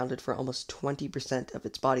jaw accounted for almost 20% of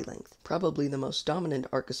its body length. Probably the most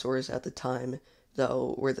dominant archosaurs at the time,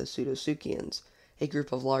 though, were the Pseudosuchians, a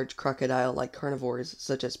group of large crocodile-like carnivores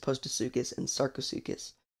such as Postosuchus and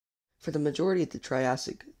Sarcosuchus. For the majority of the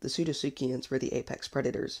Triassic, the Pseudosuchians were the apex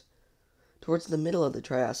predators. Towards the middle of the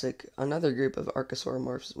Triassic, another group of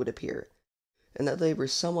archosauromorphs would appear, and though they were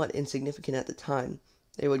somewhat insignificant at the time,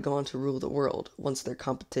 they would go on to rule the world once their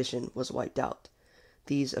competition was wiped out.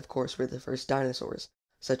 These, of course, were the first dinosaurs,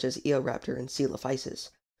 such as Eoraptor and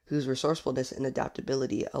Coelophysis, whose resourcefulness and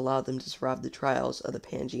adaptability allowed them to survive the trials of the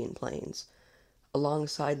Pangean plains.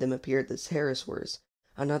 Alongside them appeared the pterosaurs,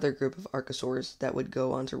 another group of archosaurs that would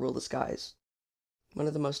go on to rule the skies. One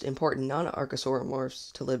of the most important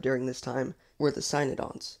non-archosauromorphs to live during this time were the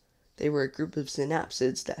cynodonts. They were a group of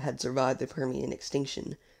synapsids that had survived the Permian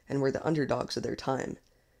extinction and were the underdogs of their time.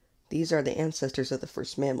 These are the ancestors of the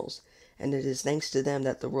first mammals, and it is thanks to them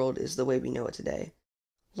that the world is the way we know it today.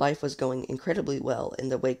 Life was going incredibly well in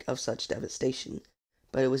the wake of such devastation,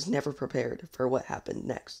 but it was never prepared for what happened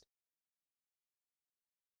next.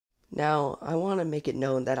 Now, I want to make it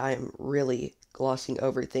known that I am really glossing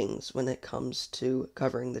over things when it comes to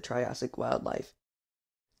covering the Triassic wildlife.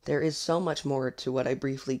 There is so much more to what I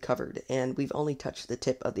briefly covered, and we've only touched the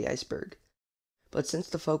tip of the iceberg. But since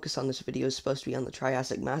the focus on this video is supposed to be on the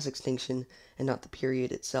Triassic mass extinction and not the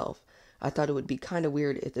period itself, I thought it would be kinda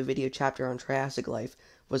weird if the video chapter on Triassic life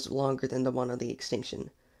was longer than the one on the extinction.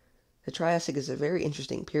 The Triassic is a very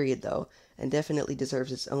interesting period though, and definitely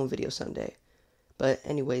deserves its own video someday. But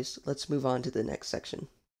anyways, let's move on to the next section.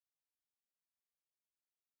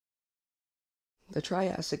 The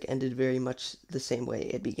Triassic ended very much the same way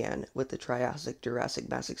it began, with the Triassic-Jurassic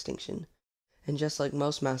mass extinction. And just like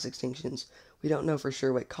most mass extinctions, we don't know for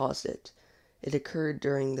sure what caused it. It occurred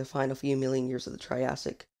during the final few million years of the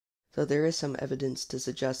Triassic, though there is some evidence to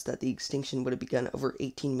suggest that the extinction would have begun over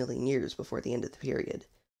 18 million years before the end of the period.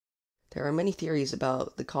 There are many theories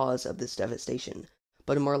about the cause of this devastation,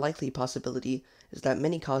 but a more likely possibility is that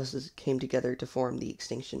many causes came together to form the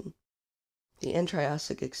extinction. The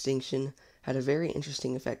end-Triassic extinction had a very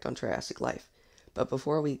interesting effect on Triassic life, but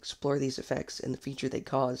before we explore these effects and the future they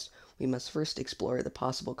caused, we must first explore the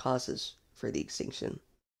possible causes for the extinction.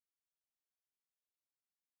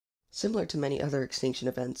 Similar to many other extinction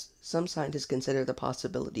events, some scientists consider the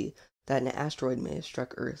possibility that an asteroid may have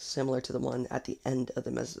struck Earth similar to the one at the end of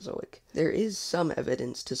the Mesozoic. There is some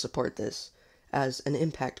evidence to support this, as an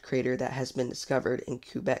impact crater that has been discovered in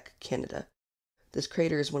Quebec, Canada. This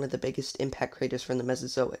crater is one of the biggest impact craters from the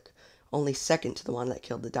Mesozoic, only second to the one that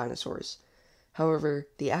killed the dinosaurs. However,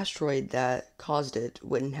 the asteroid that caused it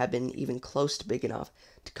wouldn't have been even close to big enough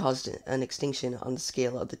to cause an extinction on the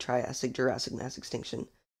scale of the Triassic-Jurassic mass extinction.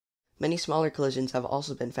 Many smaller collisions have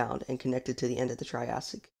also been found and connected to the end of the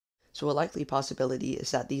Triassic, so a likely possibility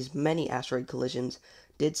is that these many asteroid collisions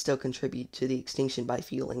did still contribute to the extinction by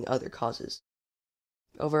fueling other causes.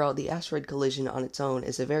 Overall, the asteroid collision on its own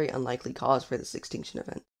is a very unlikely cause for this extinction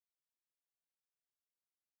event.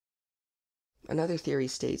 Another theory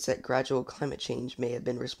states that gradual climate change may have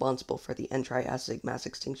been responsible for the end-Triassic mass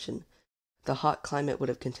extinction. The hot climate would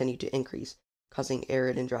have continued to increase, causing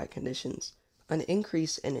arid and dry conditions. An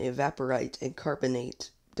increase in evaporite and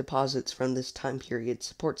carbonate deposits from this time period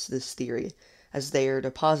supports this theory, as they are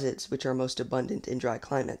deposits which are most abundant in dry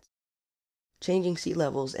climates. Changing sea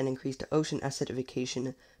levels and increased ocean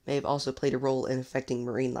acidification may have also played a role in affecting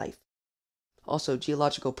marine life. Also,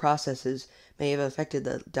 geological processes may have affected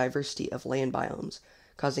the diversity of land biomes,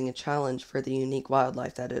 causing a challenge for the unique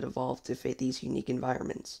wildlife that had evolved to fit these unique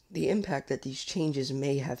environments. The impact that these changes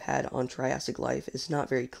may have had on Triassic life is not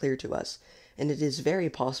very clear to us, and it is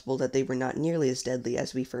very possible that they were not nearly as deadly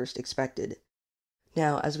as we first expected.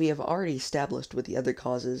 Now, as we have already established with the other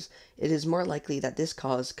causes, it is more likely that this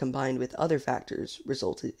cause combined with other factors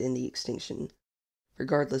resulted in the extinction.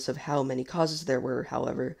 Regardless of how many causes there were,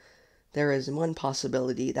 however, There is one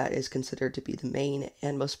possibility that is considered to be the main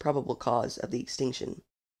and most probable cause of the extinction.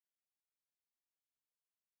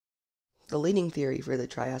 The leading theory for the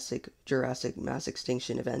Triassic-Jurassic mass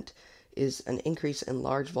extinction event is an increase in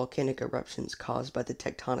large volcanic eruptions caused by the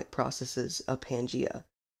tectonic processes of Pangaea,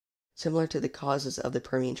 similar to the causes of the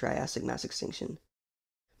Permian-Triassic mass extinction.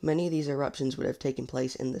 Many of these eruptions would have taken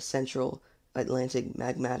place in the Central Atlantic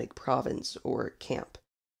Magmatic Province, or CAMP.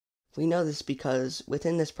 We know this because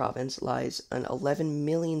within this province lies an 11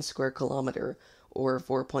 million square kilometer, or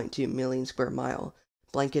 4.2 million square mile,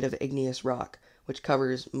 blanket of igneous rock, which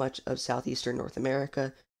covers much of southeastern North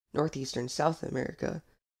America, northeastern South America,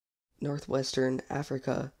 northwestern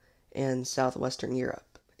Africa, and southwestern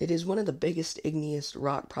Europe. It is one of the biggest igneous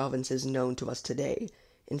rock provinces known to us today.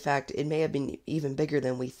 In fact, it may have been even bigger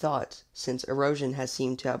than we thought, since erosion has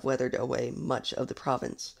seemed to have weathered away much of the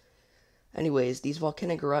province. Anyways, these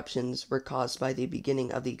volcanic eruptions were caused by the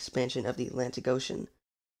beginning of the expansion of the Atlantic Ocean.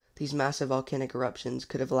 These massive volcanic eruptions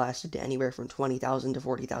could have lasted anywhere from 20,000 to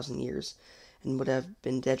 40,000 years, and would have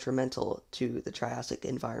been detrimental to the Triassic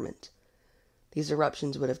environment. These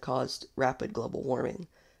eruptions would have caused rapid global warming.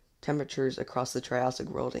 Temperatures across the Triassic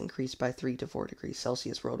world increased by 3 to 4 degrees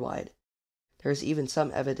Celsius worldwide. There is even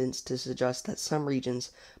some evidence to suggest that some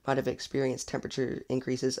regions might have experienced temperature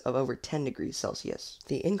increases of over 10 degrees Celsius.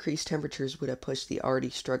 The increased temperatures would have pushed the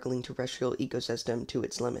already struggling terrestrial ecosystem to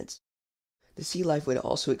its limits. The sea life would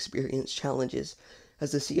also experience challenges,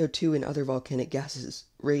 as the CO2 and other volcanic gases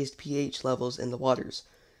raised pH levels in the waters,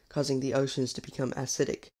 causing the oceans to become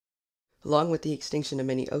acidic. Along with the extinction of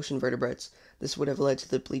many ocean vertebrates, this would have led to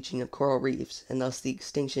the bleaching of coral reefs, and thus the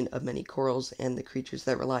extinction of many corals and the creatures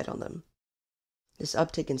that relied on them. This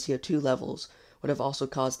uptick in CO2 levels would have also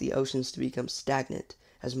caused the oceans to become stagnant,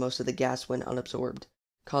 as most of the gas went unabsorbed,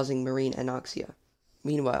 causing marine anoxia.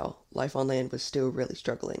 Meanwhile, life on land was still really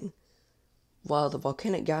struggling. While the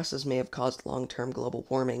volcanic gases may have caused long-term global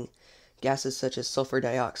warming, gases such as sulfur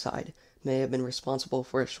dioxide may have been responsible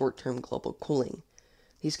for a short-term global cooling.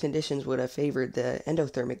 These conditions would have favored the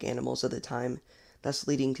endothermic animals of the time, thus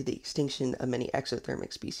leading to the extinction of many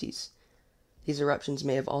exothermic species. These eruptions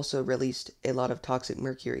may have also released a lot of toxic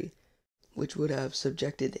mercury, which would have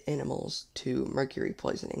subjected animals to mercury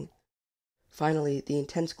poisoning. Finally, the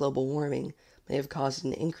intense global warming may have caused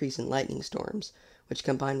an increase in lightning storms, which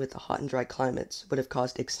combined with the hot and dry climates would have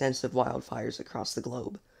caused extensive wildfires across the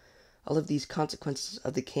globe. All of these consequences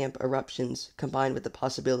of the camp eruptions, combined with the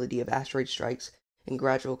possibility of asteroid strikes and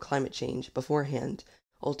gradual climate change beforehand,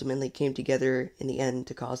 ultimately came together in the end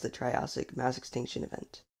to cause the Triassic mass extinction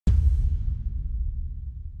event.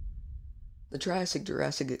 The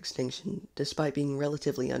Triassic-Jurassic extinction, despite being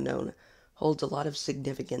relatively unknown, holds a lot of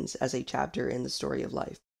significance as a chapter in the story of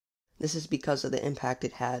life. This is because of the impact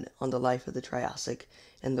it had on the life of the Triassic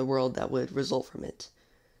and the world that would result from it.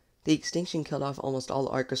 The extinction killed off almost all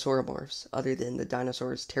archosauromorphs, other than the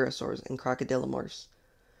dinosaurs, pterosaurs, and crocodilomorphs.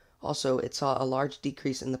 Also, it saw a large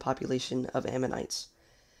decrease in the population of ammonites.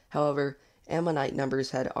 However, ammonite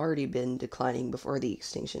numbers had already been declining before the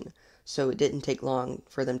extinction, so it didn't take long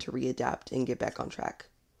for them to readapt and get back on track.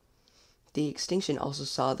 The extinction also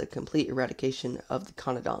saw the complete eradication of the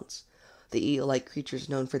conodonts, the eel-like creatures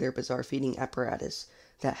known for their bizarre feeding apparatus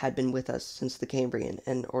that had been with us since the Cambrian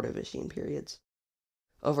and Ordovician periods.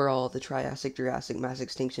 Overall, the Triassic-Jurassic mass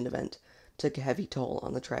extinction event took a heavy toll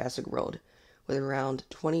on the Triassic world, with around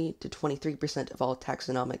 20 to 23% of all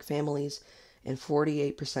taxonomic families and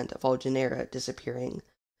 48% of all genera disappearing,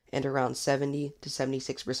 and around 70 to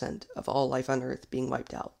 76% of all life on Earth being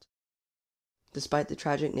wiped out. Despite the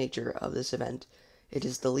tragic nature of this event, it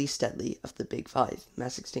is the least deadly of the Big Five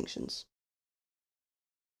mass extinctions.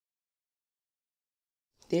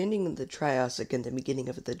 The ending of the Triassic and the beginning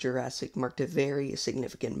of the Jurassic marked a very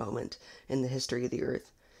significant moment in the history of the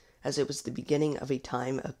Earth, as it was the beginning of a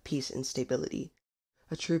time of peace and stability.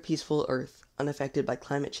 A true peaceful Earth, unaffected by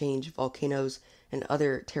climate change, volcanoes, and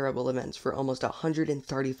other terrible events for almost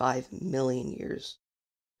 135 million years.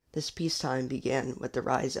 This peacetime began with the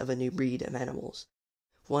rise of a new breed of animals,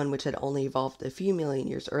 one which had only evolved a few million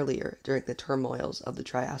years earlier during the turmoils of the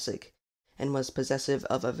Triassic, and was possessive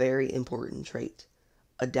of a very important trait: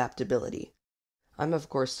 adaptability. I'm of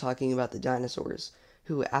course talking about the dinosaurs,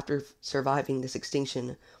 who after surviving this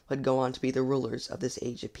extinction would go on to be the rulers of this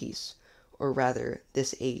age of peace, or rather,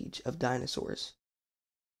 this age of dinosaurs.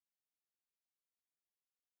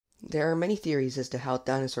 There are many theories as to how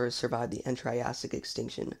dinosaurs survived the end-Triassic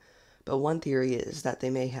extinction, but one theory is that they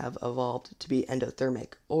may have evolved to be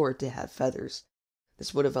endothermic, or to have feathers.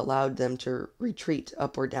 This would have allowed them to retreat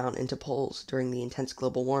up or down into poles during the intense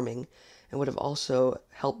global warming, and would have also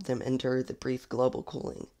helped them endure the brief global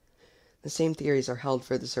cooling. The same theories are held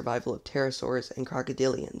for the survival of pterosaurs and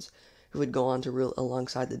crocodilians, who would go on to rule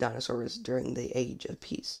alongside the dinosaurs during the Age of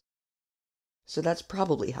Peace. So that's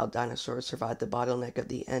probably how dinosaurs survived the bottleneck of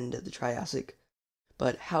the end of the Triassic.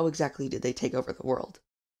 But how exactly did they take over the world?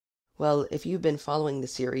 Well, if you've been following the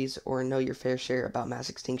series or know your fair share about mass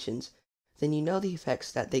extinctions, then you know the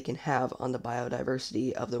effects that they can have on the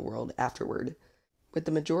biodiversity of the world afterward. With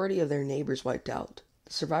the majority of their neighbors wiped out,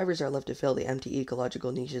 the survivors are left to fill the empty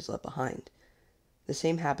ecological niches left behind. The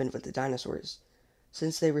same happened with the dinosaurs.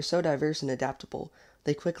 Since they were so diverse and adaptable,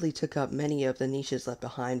 they quickly took up many of the niches left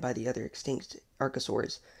behind by the other extinct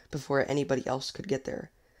archosaurs before anybody else could get there.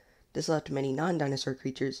 This left many non-dinosaur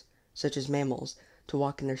creatures, such as mammals, to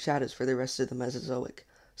walk in their shadows for the rest of the Mesozoic,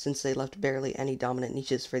 since they left barely any dominant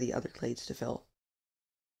niches for the other clades to fill.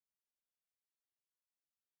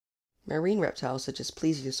 Marine reptiles such as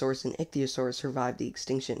plesiosaurs and ichthyosaurs survived the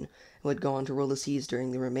extinction and would go on to rule the seas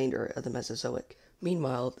during the remainder of the Mesozoic.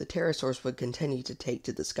 Meanwhile, the pterosaurs would continue to take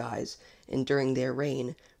to the skies, and during their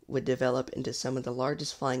reign would develop into some of the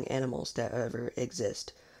largest flying animals that ever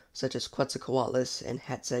exist, such as Quetzalcoatlus and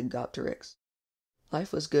Hatzegopteryx.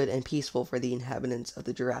 Life was good and peaceful for the inhabitants of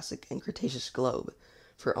the Jurassic and Cretaceous globe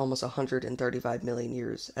for almost 135 million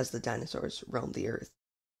years as the dinosaurs roamed the Earth.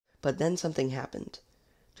 But then something happened.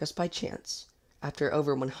 Just by chance, after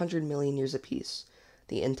over 100 million years apiece,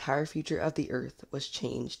 the entire future of the Earth was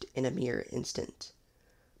changed in a mere instant.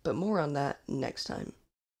 But more on that next time.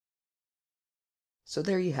 So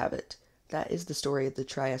there you have it. That is the story of the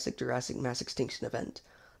Triassic-Jurassic mass extinction event.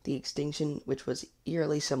 The extinction which was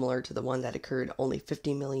eerily similar to the one that occurred only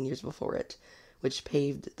 50 million years before it, which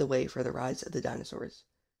paved the way for the rise of the dinosaurs.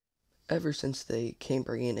 Ever since the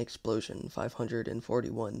Cambrian explosion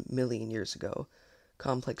 541 million years ago,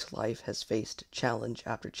 complex life has faced challenge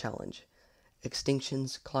after challenge.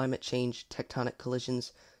 Extinctions, climate change, tectonic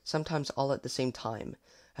collisions, sometimes all at the same time,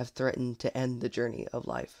 have threatened to end the journey of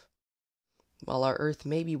life. While our Earth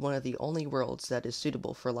may be one of the only worlds that is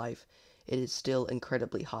suitable for life, it is still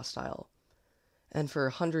incredibly hostile. And for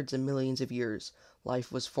hundreds of millions of years,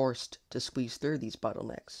 life was forced to squeeze through these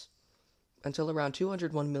bottlenecks. Until around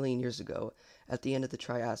 201 million years ago, at the end of the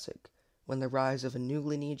Triassic, when the rise of a new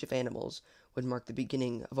lineage of animals would mark the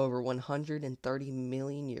beginning of over 130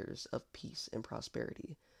 million years of peace and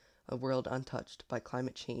prosperity, a world untouched by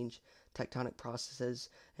climate change, tectonic processes,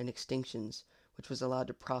 and extinctions, which was allowed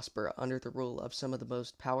to prosper under the rule of some of the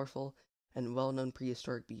most powerful and well-known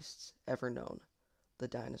prehistoric beasts ever known, the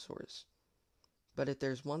dinosaurs. But if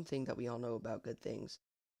there's one thing that we all know about good things,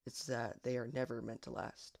 it's that they are never meant to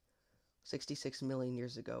last. 66 million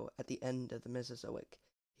years ago, at the end of the Mesozoic,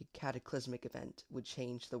 a cataclysmic event would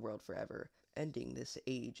change the world forever, ending this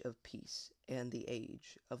age of peace and the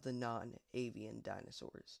age of the non-avian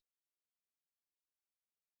dinosaurs.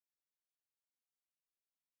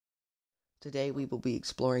 Today we will be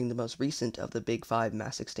exploring the most recent of the Big Five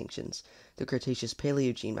mass extinctions, the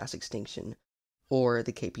Cretaceous-Paleogene mass extinction, or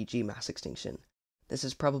the KPG mass extinction. This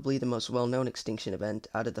is probably the most well-known extinction event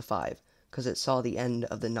out of the five, because it saw the end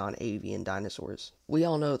of the non-avian dinosaurs. We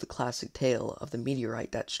all know the classic tale of the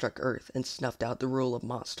meteorite that struck Earth and snuffed out the rule of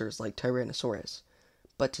monsters like Tyrannosaurus.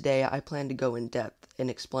 But today I plan to go in depth and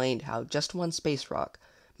explain how just one space rock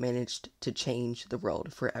managed to change the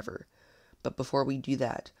world forever. But before we do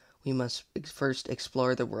that, we must first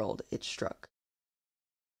explore the world it struck.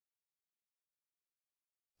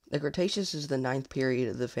 The Cretaceous is the ninth period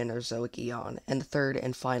of the Phanerozoic Eon and the third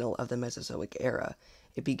and final of the Mesozoic era.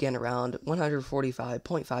 It began around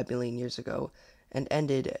 145.5 million years ago and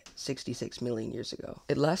ended 66 million years ago.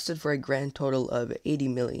 It lasted for a grand total of 80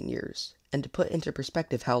 million years. And to put into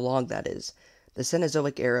perspective how long that is, the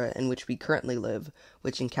Cenozoic era in which we currently live,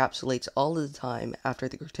 which encapsulates all of the time after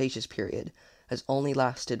the Cretaceous period, has only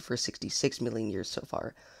lasted for 66 million years so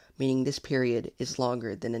far, meaning this period is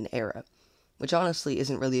longer than an era, which honestly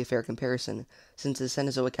isn't really a fair comparison since the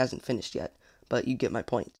Cenozoic hasn't finished yet, but you get my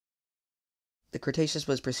point. The Cretaceous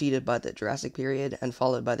was preceded by the Jurassic period and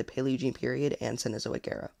followed by the Paleogene period and Cenozoic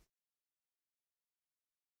era.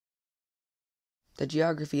 The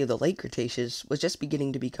geography of the late Cretaceous was just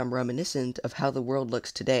beginning to become reminiscent of how the world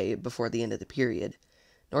looks today before the end of the period.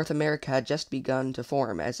 North America had just begun to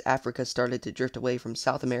form as Africa started to drift away from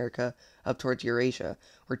South America up towards Eurasia,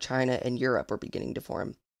 where China and Europe were beginning to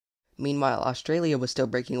form. Meanwhile, Australia was still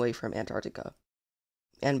breaking away from Antarctica.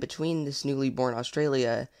 And between this newly born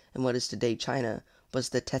Australia and what is today China was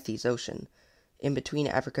the Tethys Ocean. In between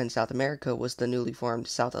Africa and South America was the newly formed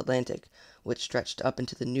South Atlantic, which stretched up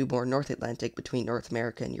into the newborn North Atlantic between North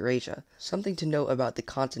America and Eurasia. Something to note about the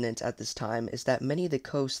continents at this time is that many of the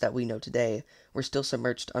coasts that we know today were still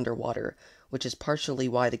submerged underwater, which is partially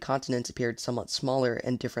why the continents appeared somewhat smaller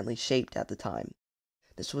and differently shaped at the time.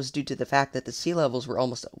 This was due to the fact that the sea levels were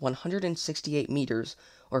almost 168 meters,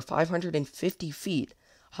 or 550 feet,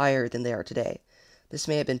 higher than they are today. This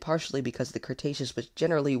may have been partially because the Cretaceous was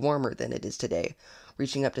generally warmer than it is today,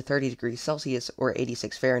 reaching up to 30 degrees Celsius or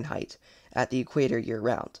 86 Fahrenheit at the equator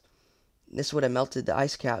year-round. This would have melted the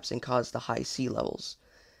ice caps and caused the high sea levels.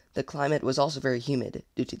 The climate was also very humid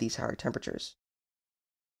due to these higher temperatures.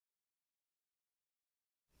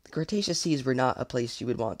 The Cretaceous seas were not a place you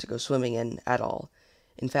would want to go swimming in at all.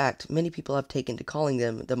 In fact, many people have taken to calling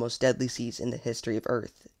them the most deadly seas in the history of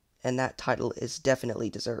Earth, and that title is definitely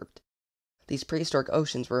deserved. These prehistoric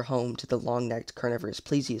oceans were home to the long-necked carnivorous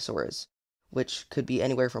plesiosaurs, which could be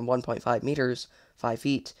anywhere from 1.5 meters, 5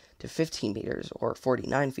 feet, to 15 meters, or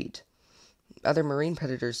 49 feet. Other marine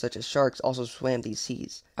predators such as sharks also swam these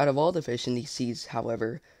seas. Out of all the fish in these seas,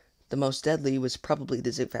 however, the most deadly was probably the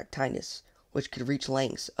Zipfactinus, which could reach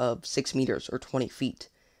lengths of 6 meters or 20 feet.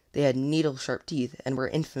 They had needle-sharp teeth and were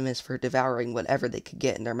infamous for devouring whatever they could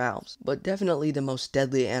get in their mouths. But definitely the most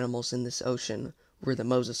deadly animals in this ocean were the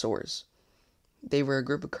mosasaurs. They were a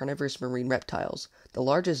group of carnivorous marine reptiles, the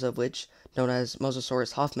largest of which, known as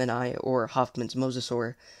Mosasaurus hoffmanni or Hoffman's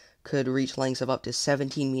mosasaur, could reach lengths of up to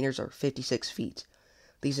 17 meters or 56 feet.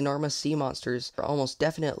 These enormous sea monsters are almost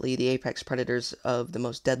definitely the apex predators of the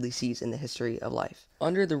most deadly seas in the history of life.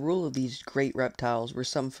 Under the rule of these great reptiles were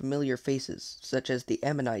some familiar faces, such as the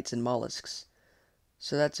ammonites and mollusks.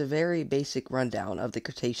 So that's a very basic rundown of the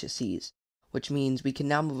Cretaceous seas, which means we can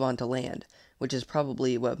now move on to land, which is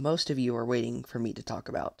probably what most of you are waiting for me to talk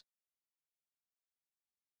about.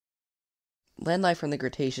 Land life from the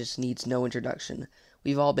Cretaceous needs no introduction.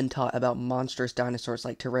 We've all been taught about monstrous dinosaurs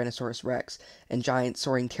like Tyrannosaurus rex and giant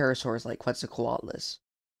soaring pterosaurs like Quetzalcoatlus.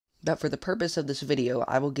 But for the purpose of this video,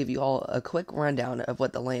 I will give you all a quick rundown of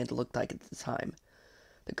what the land looked like at the time.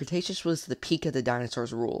 The Cretaceous was the peak of the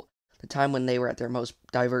dinosaurs' rule, the time when they were at their most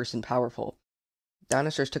diverse and powerful.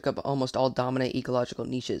 Dinosaurs took up almost all dominant ecological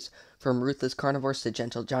niches, from ruthless carnivores to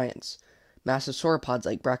gentle giants. Massive sauropods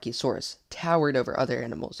like Brachiosaurus towered over other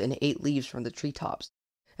animals and ate leaves from the treetops,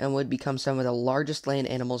 and would become some of the largest land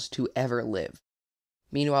animals to ever live.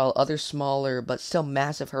 Meanwhile, other smaller but still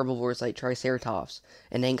massive herbivores like Triceratops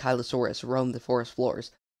and Ankylosaurus roamed the forest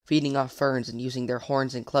floors, feeding off ferns and using their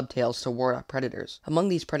horns and club tails to ward off predators. Among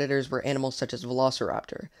these predators were animals such as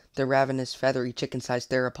Velociraptor, the ravenous feathery chicken-sized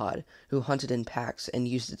theropod who hunted in packs and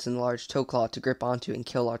used its enlarged toe claw to grip onto and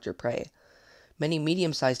kill larger prey. Many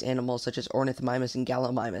medium-sized animals such as Ornithomimus and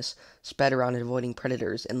Gallimimus sped around avoiding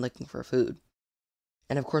predators and looking for food.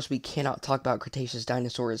 And of course we cannot talk about Cretaceous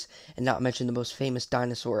dinosaurs and not mention the most famous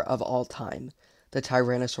dinosaur of all time, the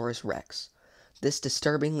Tyrannosaurus rex. This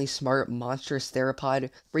disturbingly smart, monstrous theropod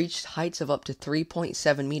reached heights of up to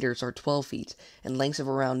 3.7 meters or 12 feet, and lengths of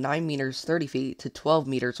around 9 meters 30 feet to 12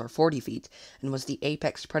 meters or 40 feet, and was the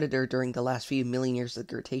apex predator during the last few million years of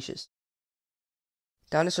the Cretaceous.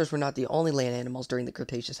 Dinosaurs were not the only land animals during the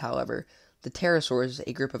Cretaceous, however. The pterosaurs,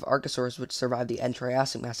 a group of archosaurs which survived the end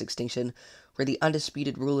Triassic mass extinction, were the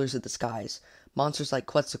undisputed rulers of the skies. Monsters like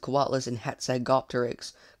Quetzalcoatlus and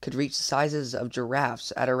Hatzegopteryx could reach the sizes of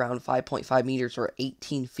giraffes at around 5.5 meters or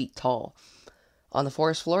 18 feet tall. On the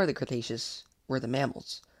forest floor of the Cretaceous were the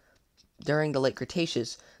mammals. During the late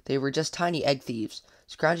Cretaceous, they were just tiny egg thieves,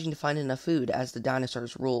 scrounging to find enough food as the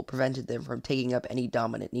dinosaurs' rule prevented them from taking up any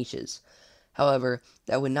dominant niches. However,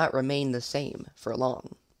 that would not remain the same for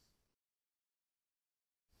long.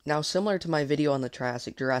 Now, similar to my video on the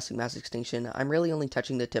Triassic-Jurassic mass extinction, I'm really only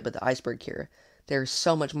touching the tip of the iceberg here. There is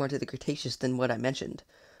so much more to the Cretaceous than what I mentioned.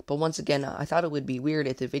 But once again, I thought it would be weird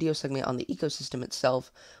if the video segment on the ecosystem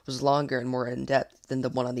itself was longer and more in-depth than the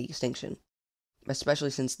one on the extinction. Especially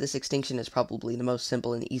since this extinction is probably the most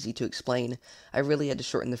simple and easy to explain, I really had to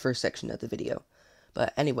shorten the first section of the video.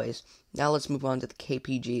 But anyways, now let's move on to the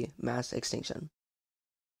KPG mass extinction.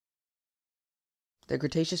 The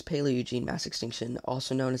Cretaceous-Paleogene mass extinction,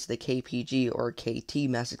 also known as the KPG or KT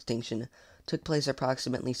mass extinction, took place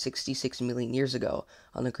approximately 66 million years ago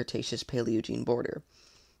on the Cretaceous-Paleogene border.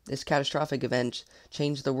 This catastrophic event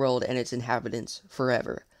changed the world and its inhabitants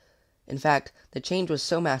forever. In fact, the change was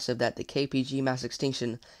so massive that the KPG mass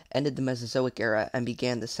extinction ended the Mesozoic era and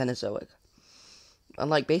began the Cenozoic.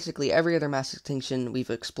 Unlike basically every other mass extinction we've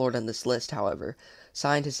explored on this list, however,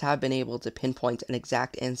 scientists have been able to pinpoint an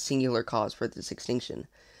exact and singular cause for this extinction.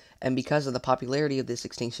 And because of the popularity of this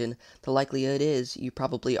extinction, the likelihood is you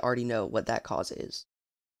probably already know what that cause is.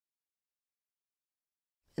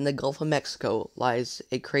 In the Gulf of Mexico lies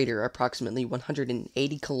a crater approximately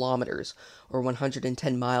 180 kilometers or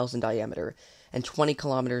 110 miles in diameter and 20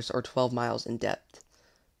 kilometers or 12 miles in depth.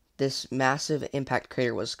 This massive impact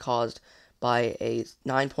crater was caused by a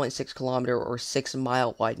 9.6 kilometer or 6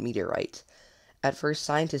 mile wide meteorite. At first,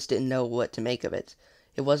 scientists didn't know what to make of it.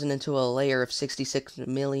 It wasn't until a layer of 66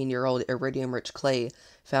 million year old iridium-rich clay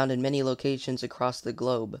found in many locations across the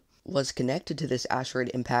globe was connected to this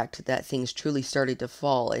asteroid impact that things truly started to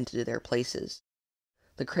fall into their places.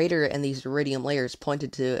 The crater and these iridium layers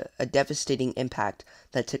pointed to a devastating impact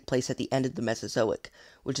that took place at the end of the Mesozoic,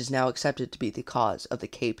 which is now accepted to be the cause of the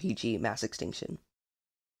KPG mass extinction.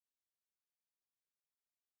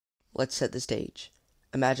 Let's set the stage.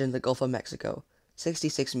 Imagine the Gulf of Mexico,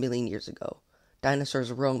 66 million years ago.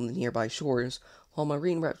 Dinosaurs roam the nearby shores, while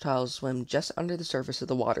marine reptiles swim just under the surface of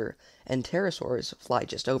the water, and pterosaurs fly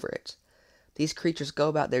just over it. These creatures go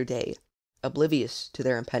about their day, oblivious to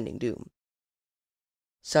their impending doom.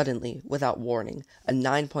 Suddenly, without warning, a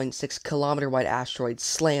 9.6 kilometer wide asteroid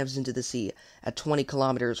slams into the sea at 20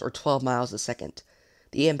 kilometers or 12 miles a second.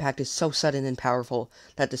 The impact is so sudden and powerful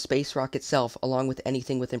that the space rock itself, along with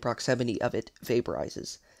anything within proximity of it,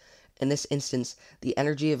 vaporizes. In this instance, the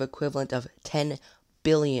energy of equivalent of 10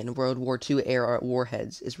 billion World War II-era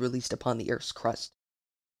warheads is released upon the Earth's crust.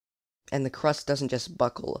 And the crust doesn't just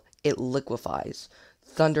buckle, it liquefies,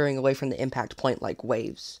 thundering away from the impact point like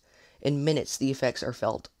waves. In minutes, the effects are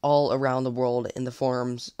felt all around the world in the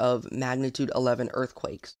forms of magnitude 11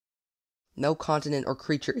 earthquakes. No continent or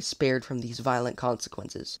creature is spared from these violent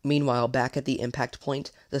consequences. Meanwhile, back at the impact point,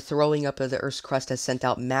 the throwing up of the Earth's crust has sent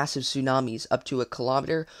out massive tsunamis up to a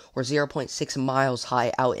kilometer or 0.6 miles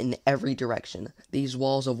high out in every direction. These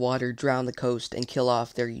walls of water drown the coast and kill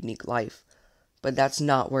off their unique life. But that's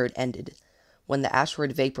not where it ended. When the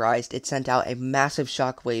asteroid vaporized, it sent out a massive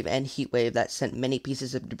shock wave and heat wave that sent many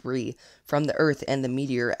pieces of debris from the Earth and the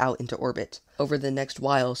meteor out into orbit. Over the next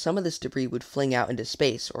while, some of this debris would fling out into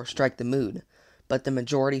space or strike the moon, but the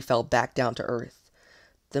majority fell back down to Earth.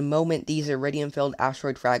 The moment these iridium-filled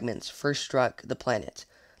asteroid fragments first struck the planet,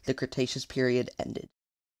 the Cretaceous period ended.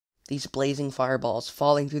 These blazing fireballs,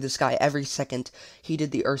 falling through the sky every second,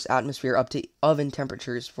 heated the Earth's atmosphere up to oven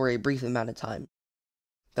temperatures for a brief amount of time.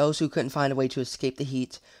 Those who couldn't find a way to escape the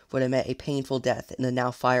heat would have met a painful death in the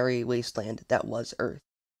now fiery wasteland that was Earth.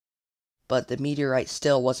 But the meteorite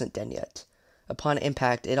still wasn't done yet. Upon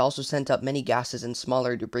impact, it also sent up many gases and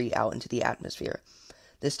smaller debris out into the atmosphere.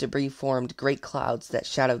 This debris formed great clouds that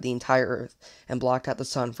shadowed the entire Earth and blocked out the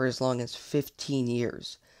sun for as long as 15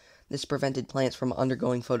 years. This prevented plants from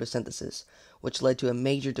undergoing photosynthesis, which led to a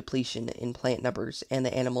major depletion in plant numbers and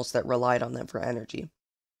the animals that relied on them for energy.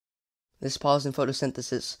 This pause in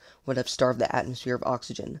photosynthesis would have starved the atmosphere of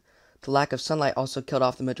oxygen. The lack of sunlight also killed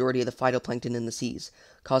off the majority of the phytoplankton in the seas,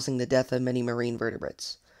 causing the death of many marine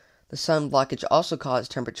vertebrates. The sun blockage also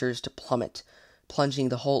caused temperatures to plummet, plunging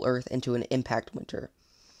the whole Earth into an impact winter.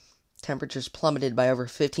 Temperatures plummeted by over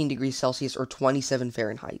 15 degrees Celsius or 27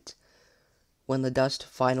 Fahrenheit. When the dust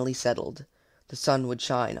finally settled, the sun would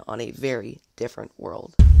shine on a very different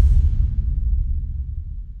world.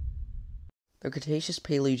 The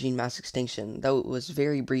Cretaceous-Paleogene mass extinction, though it was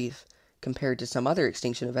very brief compared to some other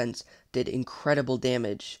extinction events, did incredible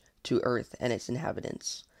damage to Earth and its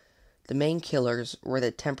inhabitants. The main killers were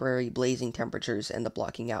the temporary blazing temperatures and the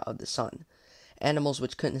blocking out of the sun. Animals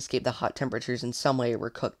which couldn't escape the hot temperatures in some way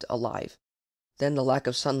were cooked alive. Then the lack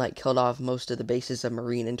of sunlight killed off most of the bases of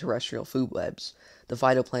marine and terrestrial food webs, the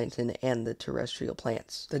phytoplankton and the terrestrial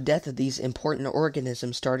plants. The death of these important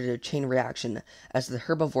organisms started a chain reaction as the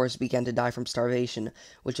herbivores began to die from starvation,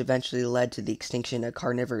 which eventually led to the extinction of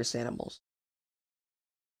carnivorous animals.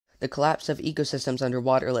 The collapse of ecosystems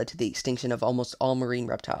underwater led to the extinction of almost all marine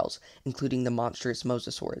reptiles, including the monstrous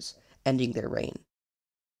mosasaurs, ending their reign.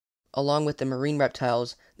 Along with the marine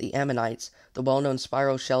reptiles, the ammonites, the well-known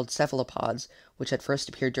spiral-shelled cephalopods, which had first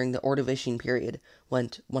appeared during the Ordovician period,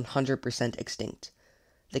 went 100% extinct.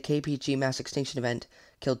 The KPG mass extinction event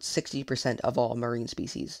killed 60% of all marine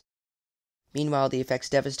species. Meanwhile, the effects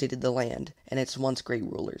devastated the land and its once great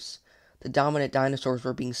rulers. The dominant dinosaurs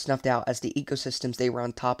were being snuffed out as the ecosystems they were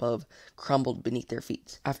on top of crumbled beneath their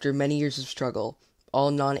feet. After many years of struggle,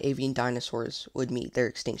 all non-avian dinosaurs would meet their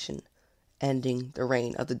extinction, ending the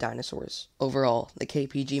reign of the dinosaurs. Overall, the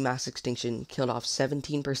KPG mass extinction killed off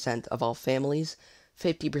 17% of all families,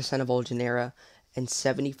 50% of all genera, and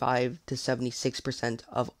 75 to 76%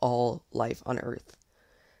 of all life on Earth.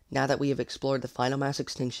 Now that we have explored the final mass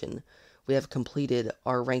extinction, we have completed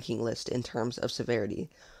our ranking list in terms of severity,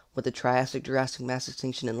 with the Triassic-Jurassic mass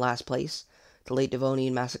extinction in last place, the late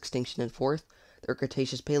Devonian mass extinction in fourth, the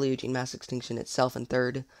Cretaceous-Paleogene mass extinction itself in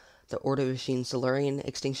third, the Ordovician-Silurian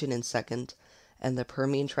extinction in second, and the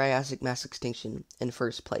Permian-Triassic mass extinction in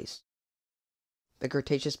first place. The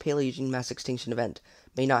Cretaceous-Paleogene mass extinction event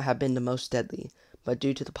may not have been the most deadly, but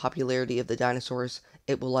due to the popularity of the dinosaurs,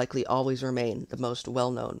 it will likely always remain the most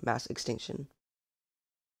well-known mass extinction.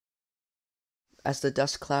 As the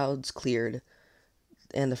dust clouds cleared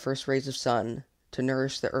and the first rays of sun to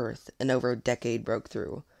nourish the earth in over a decade broke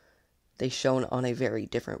through, they shone on a very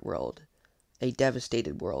different world, a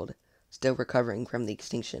devastated world, still recovering from the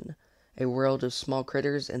extinction, a world of small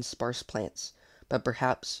critters and sparse plants, but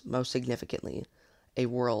perhaps most significantly, a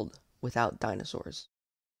world without dinosaurs.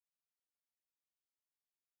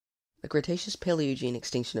 The Cretaceous-Paleogene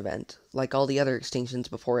extinction event, like all the other extinctions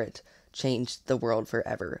before it, changed the world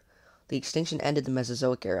forever. The extinction ended the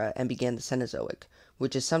Mesozoic era and began the Cenozoic,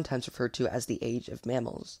 which is sometimes referred to as the age of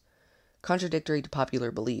mammals. Contradictory to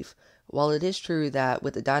popular belief, while it is true that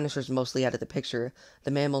with the dinosaurs mostly out of the picture,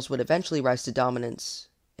 the mammals would eventually rise to dominance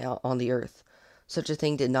on the Earth, such a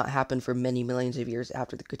thing did not happen for many millions of years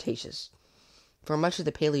after the Cretaceous. For much of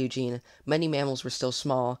the Paleogene, many mammals were still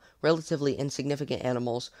small, relatively insignificant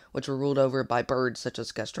animals which were ruled over by birds such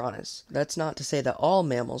as Gastronus. That's not to say that all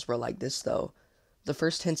mammals were like this, though. The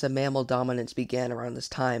first hints of mammal dominance began around this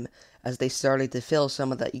time, as they started to fill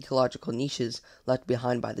some of the ecological niches left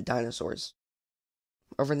behind by the dinosaurs.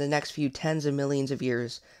 Over the next few tens of millions of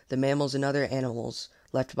years, the mammals and other animals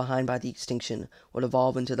left behind by the extinction would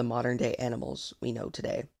evolve into the modern-day animals we know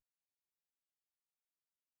today.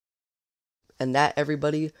 And that,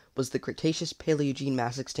 everybody, was the Cretaceous-Paleogene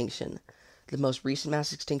mass extinction, the most recent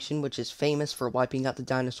mass extinction which is famous for wiping out the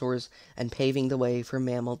dinosaurs and paving the way for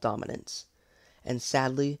mammal dominance. And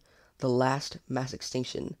sadly, the last mass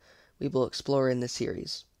extinction we will explore in this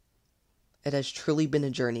series. It has truly been a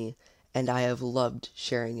journey, and I have loved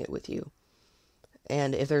sharing it with you.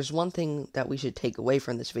 And if there's one thing that we should take away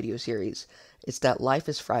from this video series, it's that life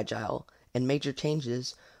is fragile, and major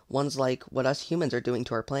changes, ones like what us humans are doing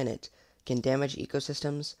to our planet, can damage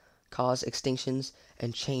ecosystems, cause extinctions,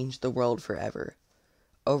 and change the world forever.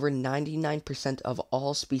 Over 99% of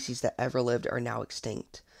all species that ever lived are now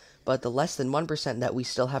extinct, but the less than 1% that we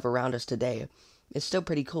still have around us today is still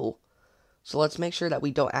pretty cool. So let's make sure that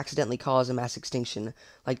we don't accidentally cause a mass extinction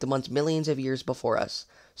like the ones millions of years before us,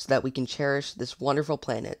 so that we can cherish this wonderful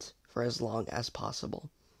planet for as long as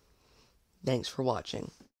possible. Thanks for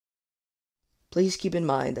watching. Please keep in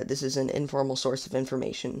mind that this is an informal source of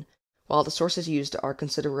information. While the sources used are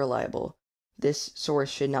considered reliable, this source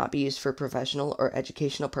should not be used for professional or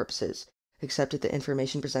educational purposes, except if the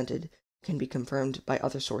information presented can be confirmed by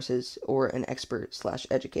other sources or an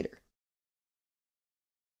expert/educator.